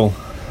full circle.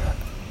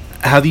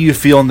 How do you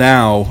feel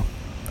now,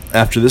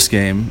 after this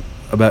game,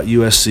 about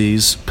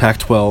USC's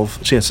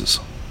Pac-12 chances?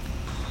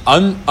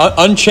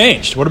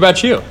 Unchanged. What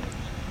about you?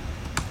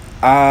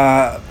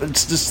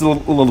 It's just a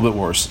little bit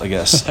worse, I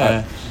guess.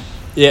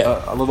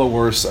 Yeah, a little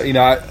worse.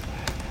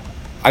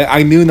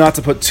 I knew not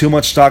to put too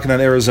much stock in that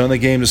Arizona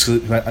game just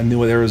because I knew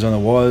what Arizona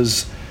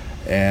was,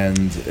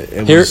 and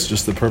it was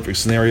just the perfect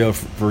scenario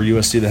for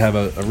USC to have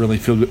a really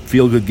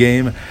feel good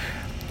game.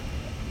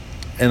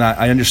 And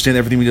I understand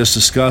everything we just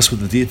discussed with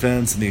the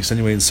defense and the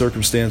extenuating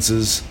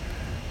circumstances.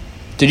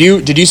 Did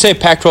you say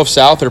Pac-12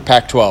 South or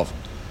Pac-12?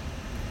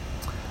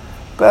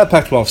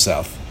 Pac-12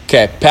 South.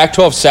 Okay,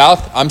 Pac-12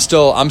 South. I'm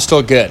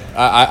still good.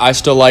 I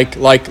still like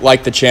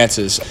the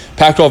chances.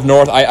 Pac-12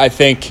 North. I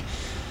think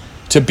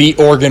to beat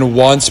Oregon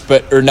once,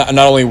 or not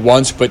only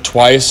once but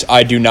twice.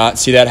 I do not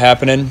see that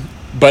happening.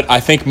 But I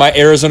think my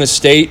Arizona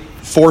State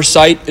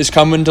foresight is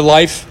coming to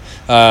life.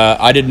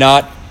 I did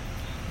not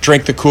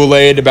drink the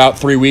Kool-Aid about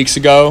 3 weeks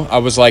ago. I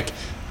was like,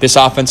 this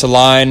offensive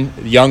line,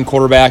 young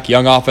quarterback,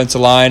 young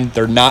offensive line,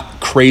 they're not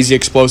crazy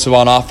explosive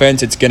on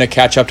offense. It's going to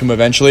catch up to them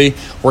eventually.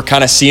 We're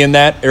kind of seeing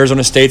that.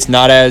 Arizona State's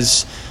not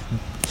as –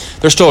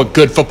 they're still a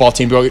good football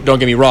team, don't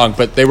get me wrong,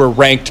 but they were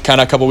ranked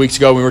kind of a couple weeks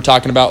ago. We were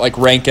talking about like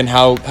ranking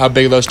how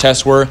big those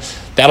tests were.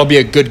 That'll be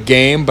a good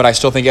game, but I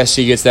still think SC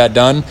gets that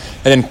done. And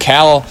then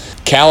Cal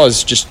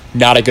is just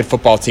not a good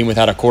football team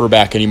without a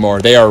quarterback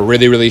anymore. They are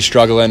really, really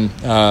struggling.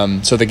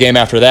 So the game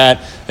after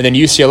that, and then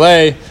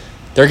UCLA,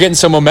 they're getting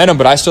some momentum,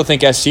 but I still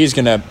think SC is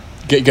gonna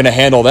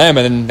handle them,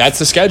 and then that's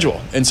the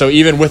schedule. And so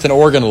even with an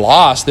Oregon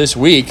loss this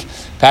week,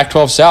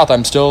 Pac-12 South,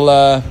 I'm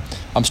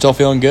still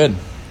feeling good.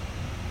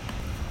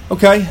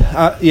 Okay,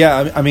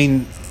 yeah, I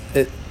mean,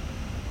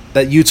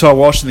 that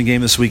Utah-Washington game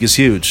this week is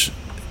huge.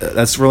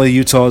 That's really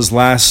Utah's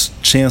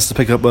last chance to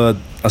pick up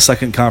a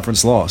second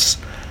conference loss,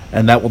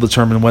 and that will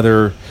determine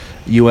whether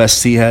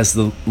USC has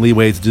the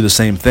leeway to do the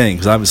same thing,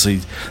 because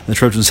obviously the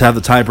Trojans have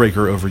the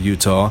tiebreaker over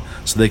Utah,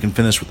 so they can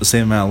finish with the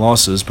same amount of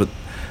losses, but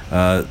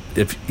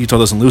if Utah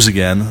doesn't lose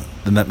again,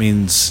 then that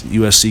means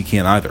USC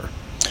can't either.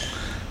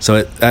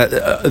 So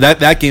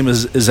that game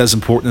is as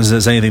important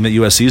as anything that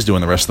USC is doing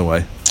the rest of the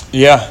way.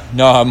 Yeah,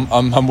 no,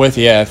 I'm with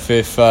you.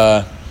 If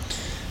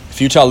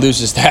Utah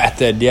loses that,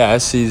 then yeah,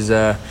 SC's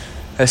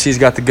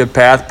got the good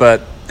path.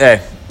 But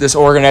hey, this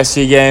Oregon SC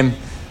game,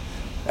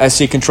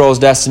 SC controls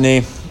destiny.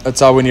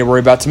 That's all we need to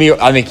worry about. To me,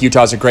 I think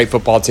Utah's a great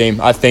football team.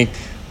 I think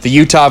the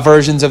Utah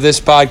versions of this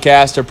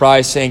podcast are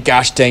probably saying,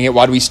 gosh dang it,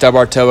 why do we stub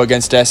our toe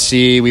against SC?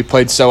 We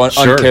played so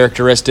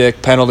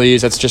uncharacteristic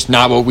penalties. That's just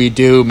not what we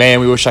do. Man,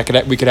 we wish we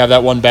could have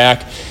that one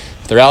back.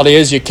 The reality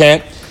is you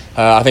can't.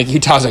 I think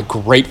Utah's a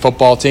great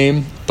football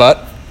team,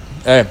 but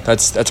hey,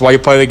 that's why you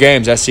play the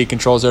games. SC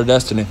controls their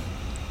destiny.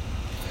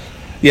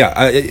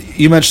 Yeah,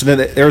 you mentioned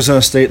that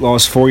Arizona State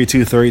lost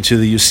 42-32 to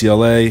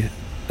UCLA.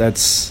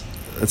 That's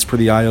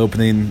pretty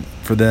eye-opening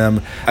for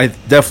them. I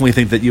definitely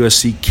think that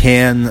USC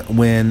can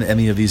win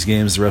any of these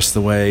games the rest of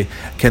the way.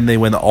 Can they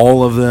win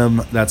all of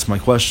them? That's my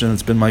question.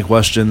 It's been my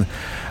question.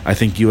 I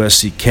think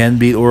USC can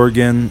beat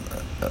Oregon,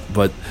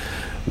 but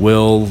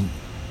will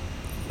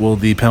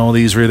the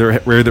penalties rear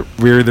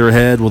their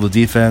head? Will the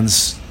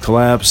defense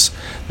collapse?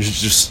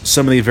 There's just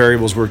so many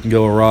variables where it can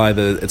go awry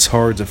that it's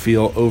hard to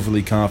feel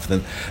overly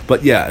confident.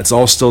 But yeah, it's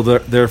all still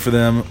there for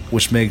them,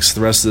 which makes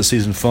the rest of the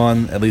season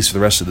fun, at least for the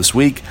rest of this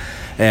week.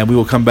 And we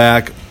will come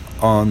back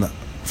on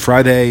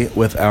Friday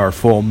with our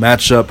full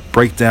matchup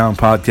breakdown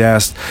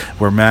podcast,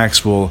 where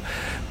Max will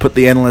put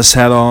the analyst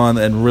hat on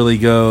and really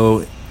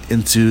go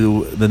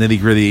into the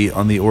nitty-gritty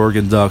on the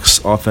Oregon Ducks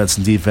offense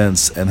and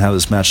defense and how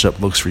this matchup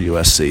looks for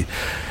USC.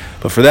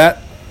 But for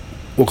that,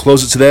 we'll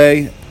close it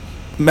today.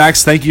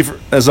 Max, thank you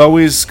as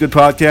always. Good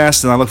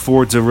podcast, and I look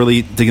forward to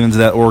really digging into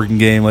that Oregon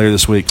game later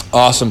this week.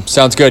 Awesome.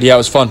 Sounds good. Yeah, it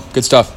was fun. Good stuff.